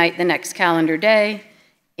midnight the next calendar day.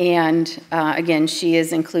 And again, she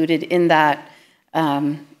is included in that.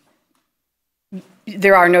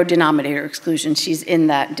 There are no denominator exclusions. She's in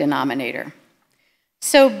that denominator.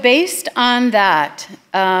 So based on that,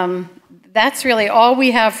 that's really all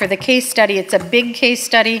we have for the case study. It's a big case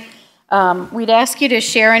study. We'd ask you to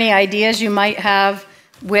share any ideas you might have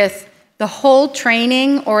with the whole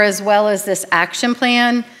training, or as well as this action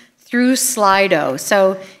plan through Slido.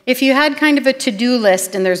 So if you had kind of a to-do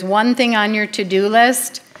list and there's one thing on your to-do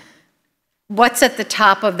list, what's at the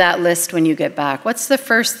top of that list when you get back? What's the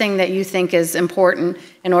first thing that you think is important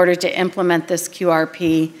in order to implement this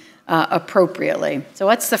QRP appropriately? So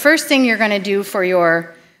what's the first thing you're going to do for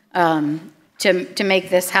your, to make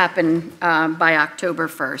this happen by October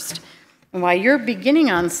 1st? And while you're beginning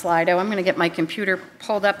on Slido, I'm going to get my computer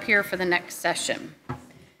pulled up here for the next session.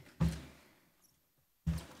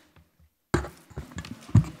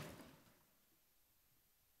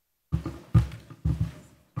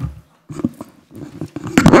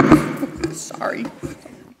 Sorry.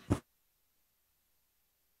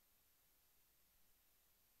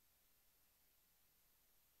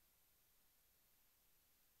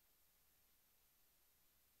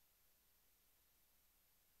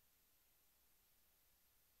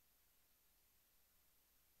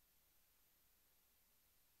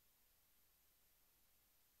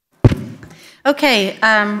 Okay,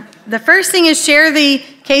 the first thing is share the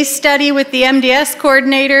case study with the MDS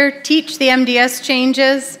coordinator, teach the MDS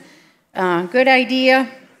changes. Good idea.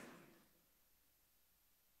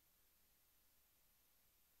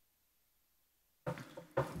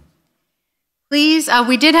 Please,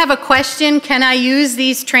 we did have a question. Can I use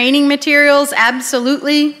these training materials?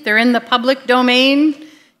 Absolutely. They're in the public domain.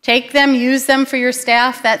 Take them, use them for your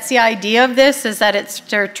staff. That's the idea of this, is that it's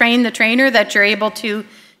to train the trainer, that you're able to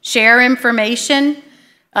share information.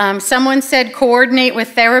 Someone said coordinate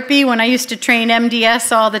with therapy. When I used to train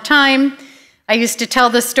MDS all the time, I used to tell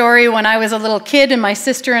the story when I was a little kid and my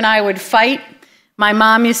sister and I would fight. My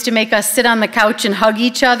mom used to make us sit on the couch and hug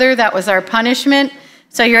each other. That was our punishment.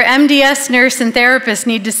 So your MDS nurse and therapist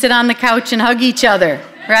need to sit on the couch and hug each other,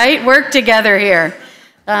 right? Work together here.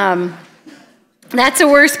 That's a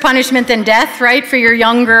worse punishment than death, right, for your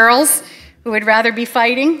young girls who would rather be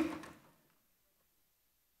fighting.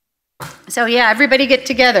 So yeah, everybody get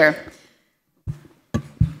together.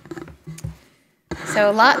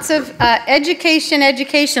 So lots of education,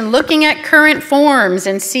 looking at current forms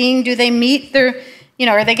and seeing, do they meet their,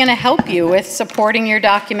 are they going to help you with supporting your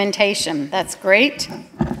documentation? That's great.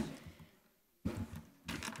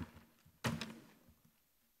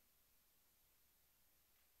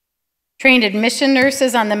 Trained admission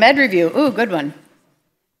nurses on the med review. Ooh, good one.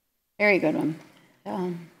 Very good one.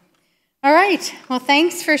 All right. Well,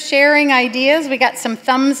 thanks for sharing ideas. We got some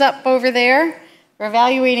thumbs up over there for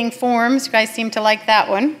evaluating forms. You guys seem to like that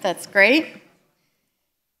one. That's great.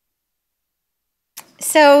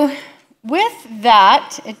 So with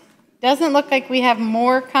that, it doesn't look like we have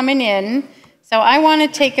more coming in. So I want to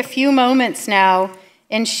take a few moments now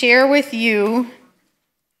and share with you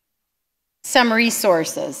some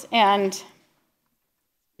resources. And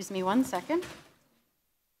excuse me one second.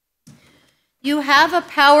 You have a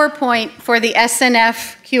PowerPoint for the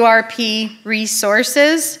SNF QRP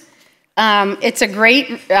resources. It's a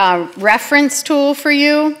great reference tool for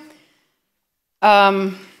you.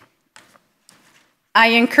 I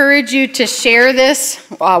encourage you to share this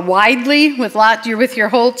widely with your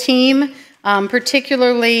whole team,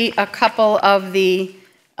 particularly a couple of the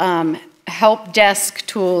help desk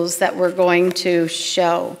tools that we're going to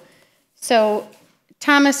show. So,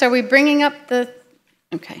 Thomas, are we bringing up the,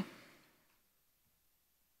 okay.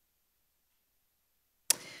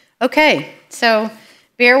 Okay, so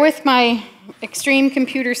bear with my extreme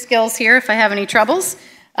computer skills here if I have any troubles.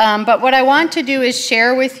 But what I want to do is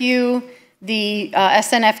share with you the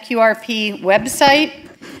SNF QRP website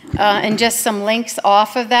and just some links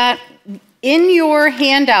off of that. In your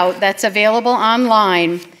handout that's available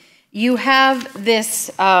online, you have this,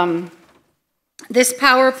 this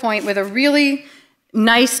PowerPoint with a really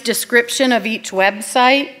nice description of each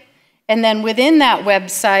website. And then within that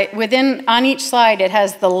website, on each slide, it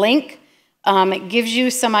has the link. It gives you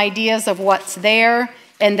some ideas of what's there.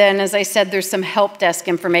 And then, as I said, there's some help desk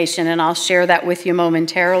information, and I'll share that with you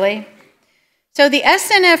momentarily. So the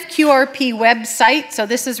SNF QRP website, so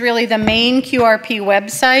this is really the main QRP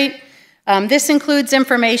website. This includes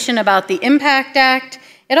information about the Impact Act.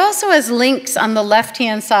 It also has links on the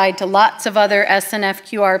left-hand side to lots of other SNF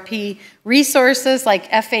QRP resources like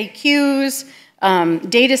FAQs,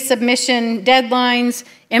 data submission deadlines,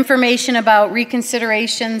 information about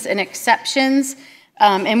reconsiderations and exceptions.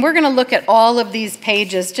 And we're going to look at all of these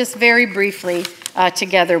pages just very briefly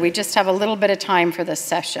together. We just have a little bit of time for this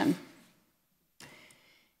session.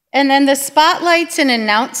 And then the spotlights and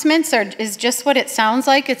announcements is just what it sounds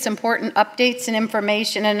like. It's important updates and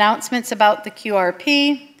information, announcements about the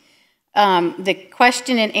QRP. The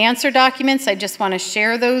question and answer documents, I just want to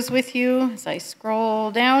share those with you as I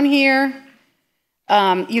scroll down here.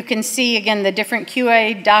 You can see, again, the different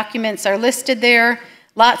QA documents are listed there.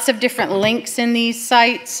 Lots of different links in these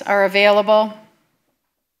sites are available.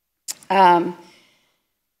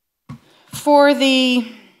 For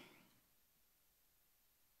the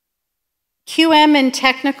QM and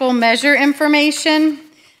technical measure information,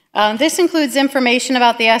 this includes information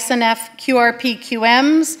about the SNF QRP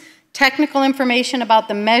QMs, technical information about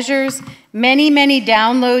the measures, many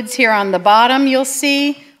downloads here on the bottom you'll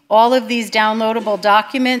see. All of these downloadable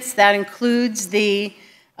documents, that includes the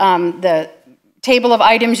table of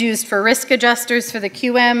items used for risk adjusters for the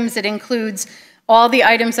QMs. It includes all the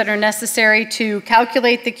items that are necessary to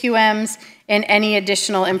calculate the QMs and any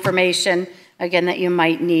additional information, again, that you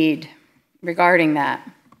might need regarding that.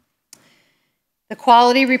 The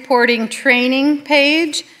quality reporting training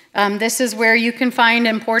page, this is where you can find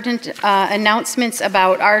important announcements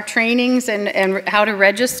about our trainings and how to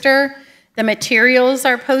register. The materials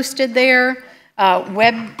are posted there.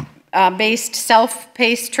 Web-based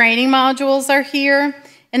self-paced training modules are here.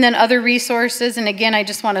 And then other resources. And again, I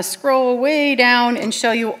just want to scroll way down and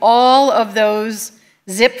show you all of those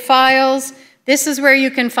zip files. This is where you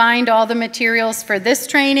can find all the materials for this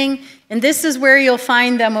training. And this is where you'll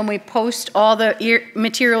find them when we post all the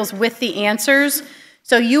materials with the answers.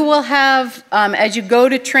 So you will have, as you go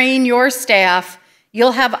to train your staff,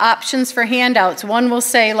 you'll have options for handouts. One will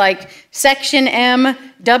say like Section M,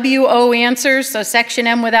 WO answers, so Section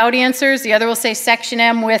M without answers. The other will say Section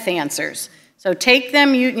M with answers. So take them,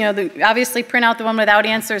 obviously print out the one without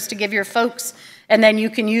answers to give your folks, and then you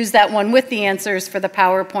can use that one with the answers for the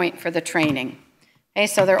PowerPoint for the training. Okay,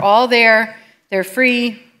 so they're all there, they're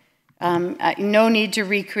free, no need to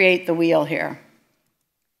recreate the wheel here.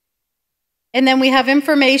 And then we have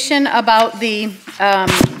information about the,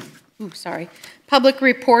 public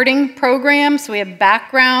reporting program. So we have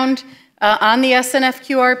background on the SNF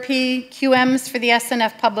QRP, QMs for the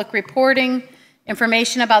SNF public reporting,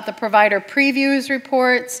 information about the provider previews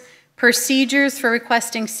reports, procedures for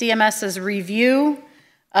requesting CMS's review,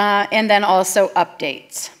 and then also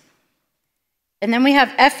updates. And then we have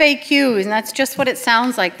FAQs, and that's just what it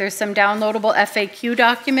sounds like. There's some downloadable FAQ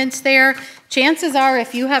documents there. Chances are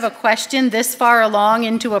if you have a question this far along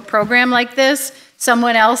into a program like this,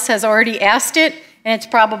 someone else has already asked it, and it's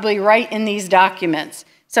probably right in these documents.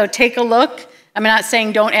 So take a look. I'm not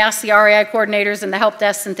saying don't ask the RAI coordinators and the help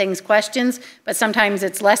desks and things questions, but sometimes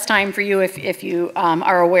it's less time for you if you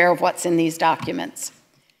are aware of what's in these documents.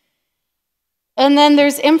 And then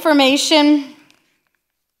there's information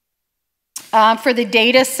for the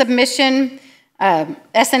data submission,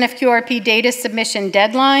 SNF QRP data submission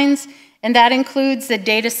deadlines, and that includes the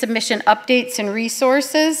data submission updates and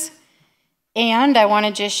resources. And I want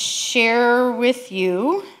to just share with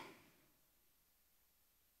you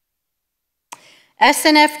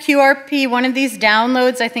SNF QRP, one of these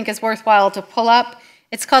downloads I think is worthwhile to pull up.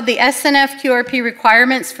 It's called the SNF QRP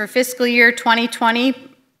Requirements for Fiscal Year 2020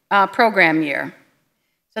 Program Year.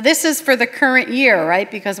 So this is for the current year, right?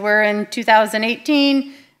 Because we're in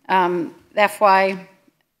 2018, FY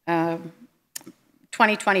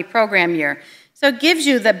 2020 program year. So it gives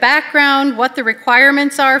you the background, what the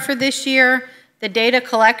requirements are for this year, the data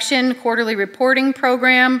collection, quarterly reporting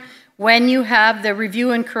program, when you have the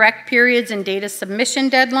review and correct periods and data submission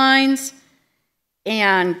deadlines,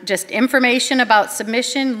 and just information about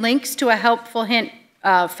submission, links to a helpful hint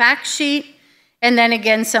fact sheet, and then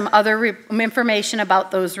again, some other information about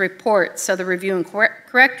those reports. So the review and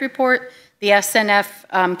correct report, the SNF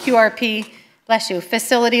QRP, bless you,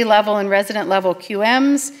 facility level and resident level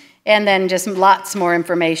QMs, and then just lots more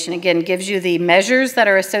information. Again, gives you the measures that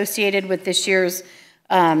are associated with this year's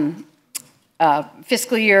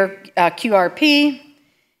fiscal year QRP,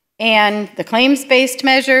 and the claims-based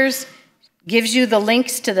measures, gives you the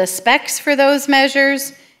links to the specs for those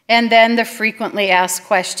measures, and then the frequently asked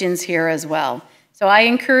questions here as well. So I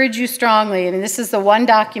encourage you strongly, and this is the one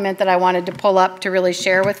document that I wanted to pull up to really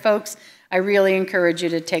share with folks. I really encourage you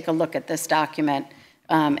to take a look at this document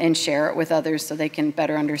and share it with others so they can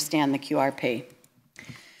better understand the QRP.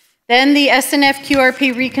 Then the SNF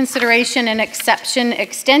QRP reconsideration and exception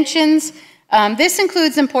extensions. This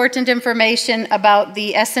includes important information about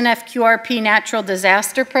the SNF QRP natural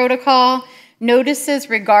disaster protocol,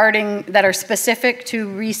 notices regarding that are specific to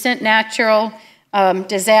recent natural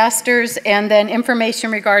disasters, and then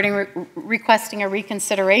information regarding requesting a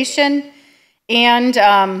reconsideration. And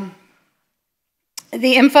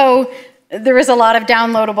the info, there is a lot of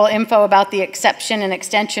downloadable info about the exception and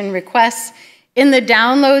extension requests. In the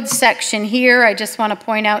downloads section here, I just want to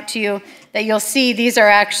point out to you that you'll see these are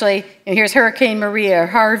actually, here's Hurricane Maria,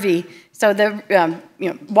 Harvey, so the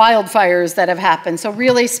wildfires that have happened. So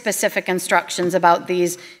really specific instructions about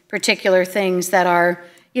these particular things that are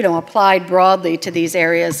applied broadly to these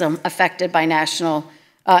areas affected by natural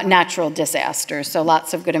disasters. So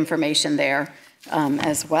lots of good information there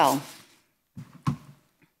as well.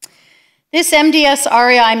 This MDS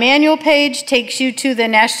RAI manual page takes you to the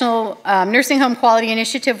National Nursing Home Quality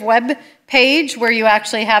Initiative web page where you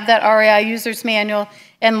actually have that RAI user's manual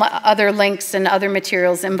and other links and other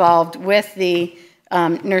materials involved with the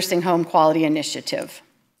Nursing Home Quality Initiative.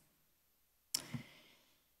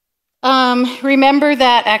 Remember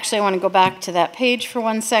that, actually I want to go back to that page for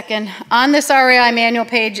 1 second. On this RAI manual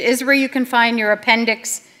page is where you can find your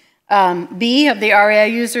Appendix B of the RAI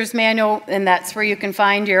User's Manual, and that's where you can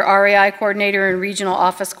find your RAI coordinator and regional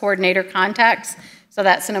office coordinator contacts. So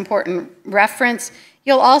that's an important reference.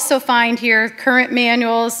 You'll also find here current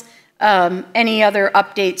manuals, any other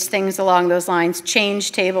updates, things along those lines.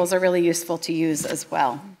 Change tables are really useful to use as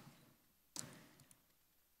well.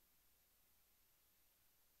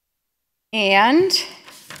 And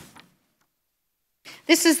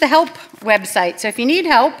this is the help website. So if you need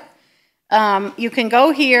help, you can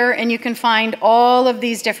go here and you can find all of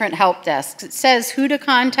these different help desks. It says who to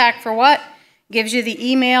contact for what, gives you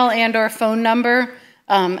the email and or phone number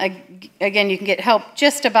Again, you can get help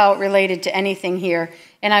just about related to anything here.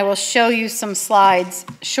 And I will show you some slides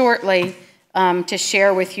shortly to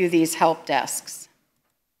share with you these help desks.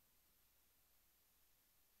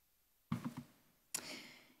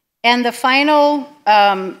 And the final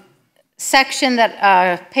section,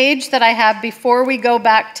 page that I have before we go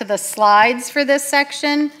back to the slides for this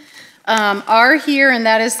section are here, and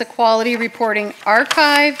that is the Quality Reporting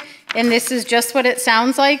Archive. And this is just what it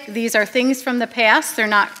sounds like. These are things from the past. They're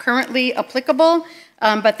not currently applicable,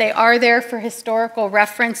 but they are there for historical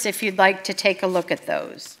reference if you'd like to take a look at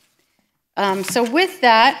those. So with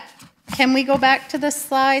that, can we go back to the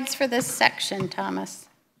slides for this section, Thomas?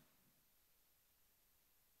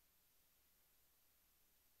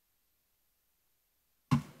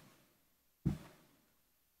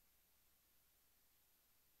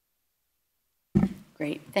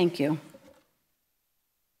 Great, thank you.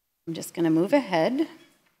 I'm just going to move ahead.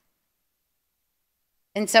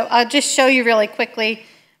 And so I'll just show you really quickly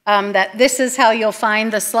that this is how you'll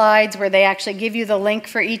find the slides where they actually give you the link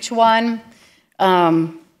for each one.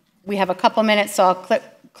 We have a couple minutes, so I'll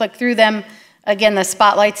click through them. Again, the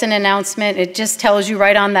spotlight's an announcement. It just tells you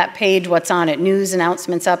right on that page what's on it. News,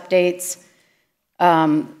 announcements, updates.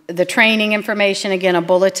 The training information, again, a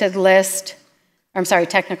bulleted list. I'm sorry,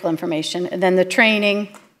 technical information. And then the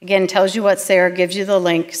training, again, tells you what's there, gives you the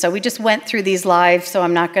link. So we just went through these live, so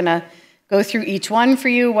I'm not going to go through each one for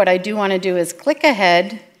you. What I do want to do is click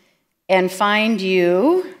ahead and find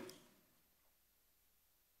you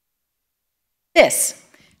this.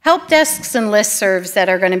 Help desks and listservs that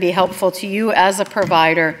are going to be helpful to you as a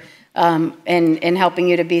provider in helping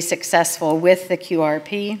you to be successful with the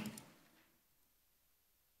QRP.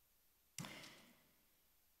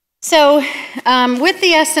 So with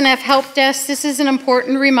the SNF help desk, this is an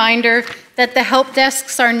important reminder that the help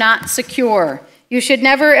desks are not secure. You should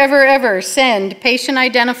never, ever, ever send patient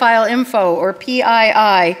identifiable info or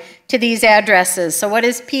PII to these addresses. So what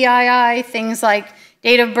is PII? Things like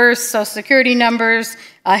date of birth, social security numbers,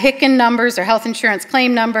 HICN numbers or health insurance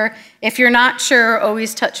claim number. If you're not sure,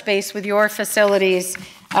 always touch base with your facility's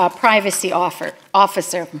privacy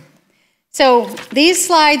officer. So these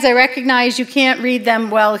slides, I recognize you can't read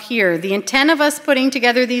them well here. The intent of us putting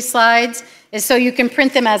together these slides is so you can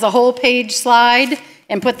print them as a whole page slide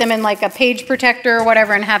and put them in like a page protector or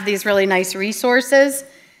whatever and have these really nice resources.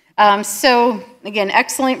 So again,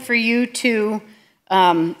 excellent for you to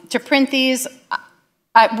print these.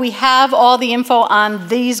 We have all the info on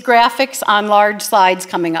these graphics on large slides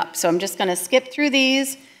coming up. So I'm just going to skip through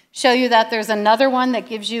these, show you that there's another one that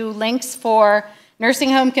gives you links for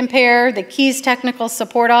Nursing Home Compare, the Keys Technical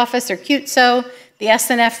Support Office, or QTSO, the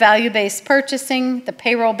SNF Value-Based Purchasing, the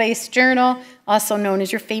Payroll-Based Journal, also known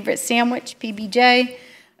as your favorite sandwich, PBJ.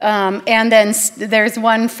 And then there's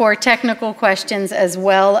one for technical questions as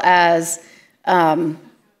well as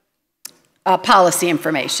policy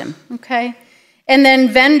information, okay? And then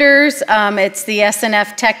vendors, it's the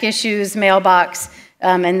SNF Tech Issues mailbox,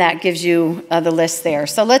 and that gives you the list there.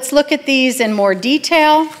 So let's look at these in more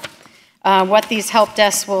detail. What these help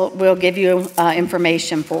desks will give you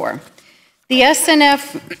information for. The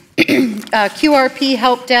SNF QRP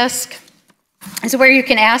help desk is where you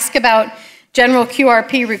can ask about general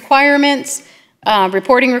QRP requirements,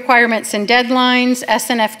 reporting requirements and deadlines,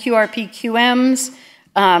 SNF QRP QMs,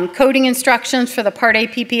 coding instructions for the Part A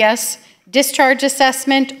PPS discharge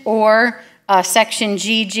assessment or Section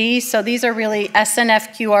GG. So these are really SNF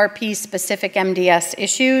QRP specific MDS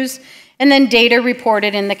issues. And then data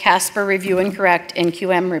reported in the CASPER Review and Correct and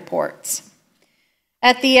QM reports.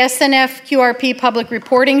 At the SNF QRP Public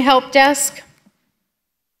Reporting Help Desk,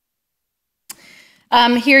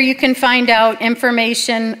 here you can find out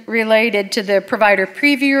information related to the provider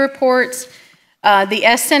preview reports, the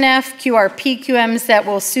SNF QRP QMs that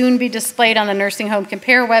will soon be displayed on the Nursing Home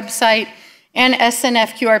Compare website, and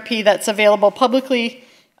SNF QRP that's available publicly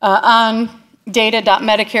on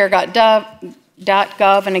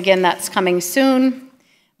data.medicare.gov. And again, that's coming soon.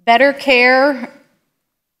 Better Care,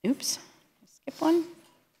 oops, skip one.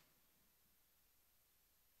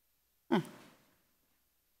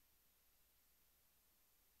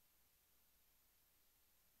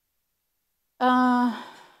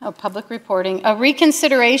 Public reporting.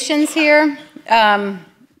 Reconsiderations here.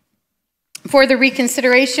 For the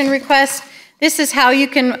reconsideration request, this is how you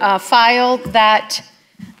can file that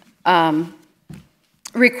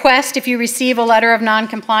request if you receive a letter of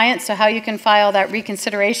non-compliance, so how you can file that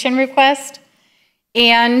reconsideration request,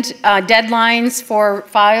 and deadlines for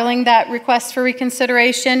filing that request for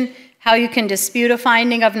reconsideration, how you can dispute a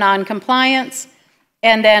finding of non-compliance,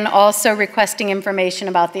 and then also requesting information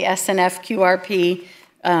about the SNF QRP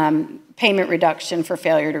payment reduction for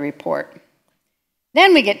failure to report.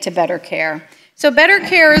 Then we get to Better Care. So Better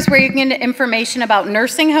Care is where you can get information about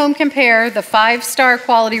Nursing Home Compare, the 5-star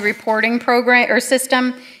quality reporting program or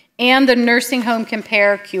system, and the Nursing Home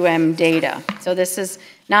Compare QM data. So this is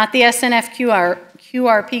not the SNF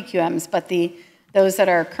QRP QMs, but those that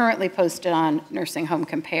are currently posted on Nursing Home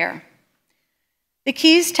Compare. The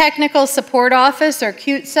Keys Technical Support Office, or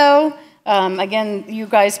QTSO, again, you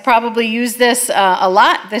guys probably use this a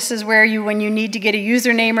lot. This is where when you need to get a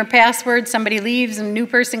username or password, somebody leaves and a new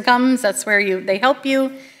person comes, that's where they help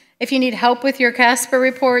you. If you need help with your CASPA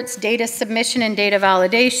reports, data submission and data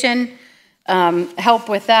validation, help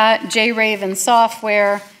with that, JRaven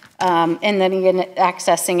software, and then again,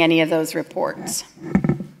 accessing any of those reports.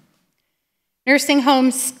 Nursing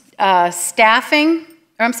home staffing,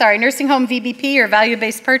 nursing home VBP or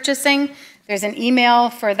value-based purchasing. There's an email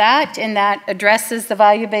for that, and that addresses the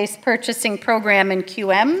value-based purchasing program in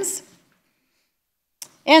QMs.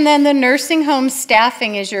 And then the nursing home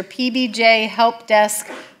staffing is your PBJ help desk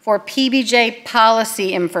for PBJ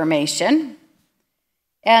policy information.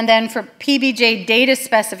 And then for PBJ data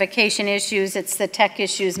specification issues, it's the tech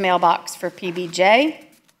issues mailbox for PBJ.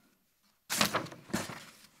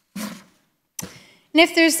 And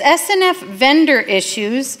if there's SNF vendor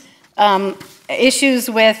issues, issues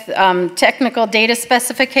with technical data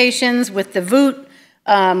specifications, with the VOOT,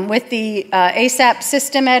 with the ASAP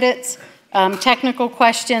system edits, technical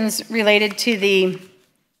questions related to the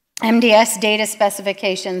MDS data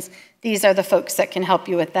specifications, these are the folks that can help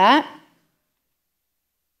you with that.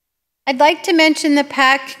 I'd like to mention the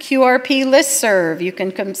PAC QRP listserv. You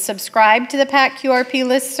can subscribe to the PAC QRP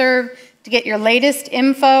listserv to get your latest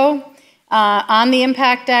info on the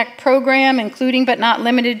Impact Act program, including but not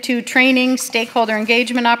limited to training, stakeholder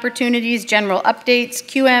engagement opportunities, general updates,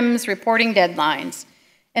 QMs, reporting deadlines.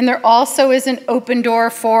 And there also is an open door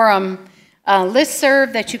forum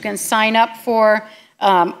listserv that you can sign up for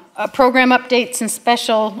program updates and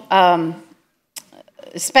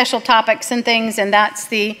special topics and things, and that's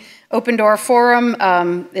the Open Door Forum.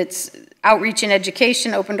 It's Outreach and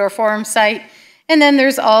Education Open Door Forum site. And then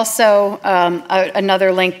there's also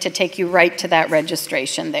another link to take you right to that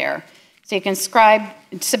registration there. So you can subscribe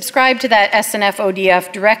to that SNF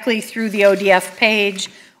ODF directly through the ODF page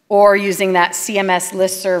or using that CMS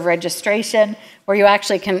listserv registration, where you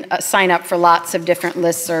actually can sign up for lots of different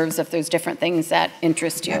listservs if there's different things that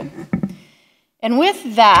interest you. And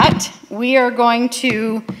with that, we are going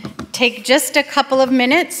to take just a couple of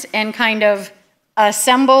minutes and kind of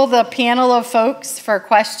assemble the panel of folks for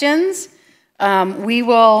questions.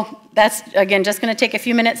 That's again just going to take a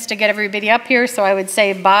few minutes to get everybody up here, so I would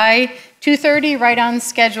say by 2:30, right on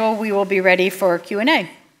schedule, we will be ready for Q&A.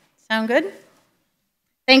 Sound good?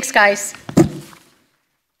 Thanks, guys.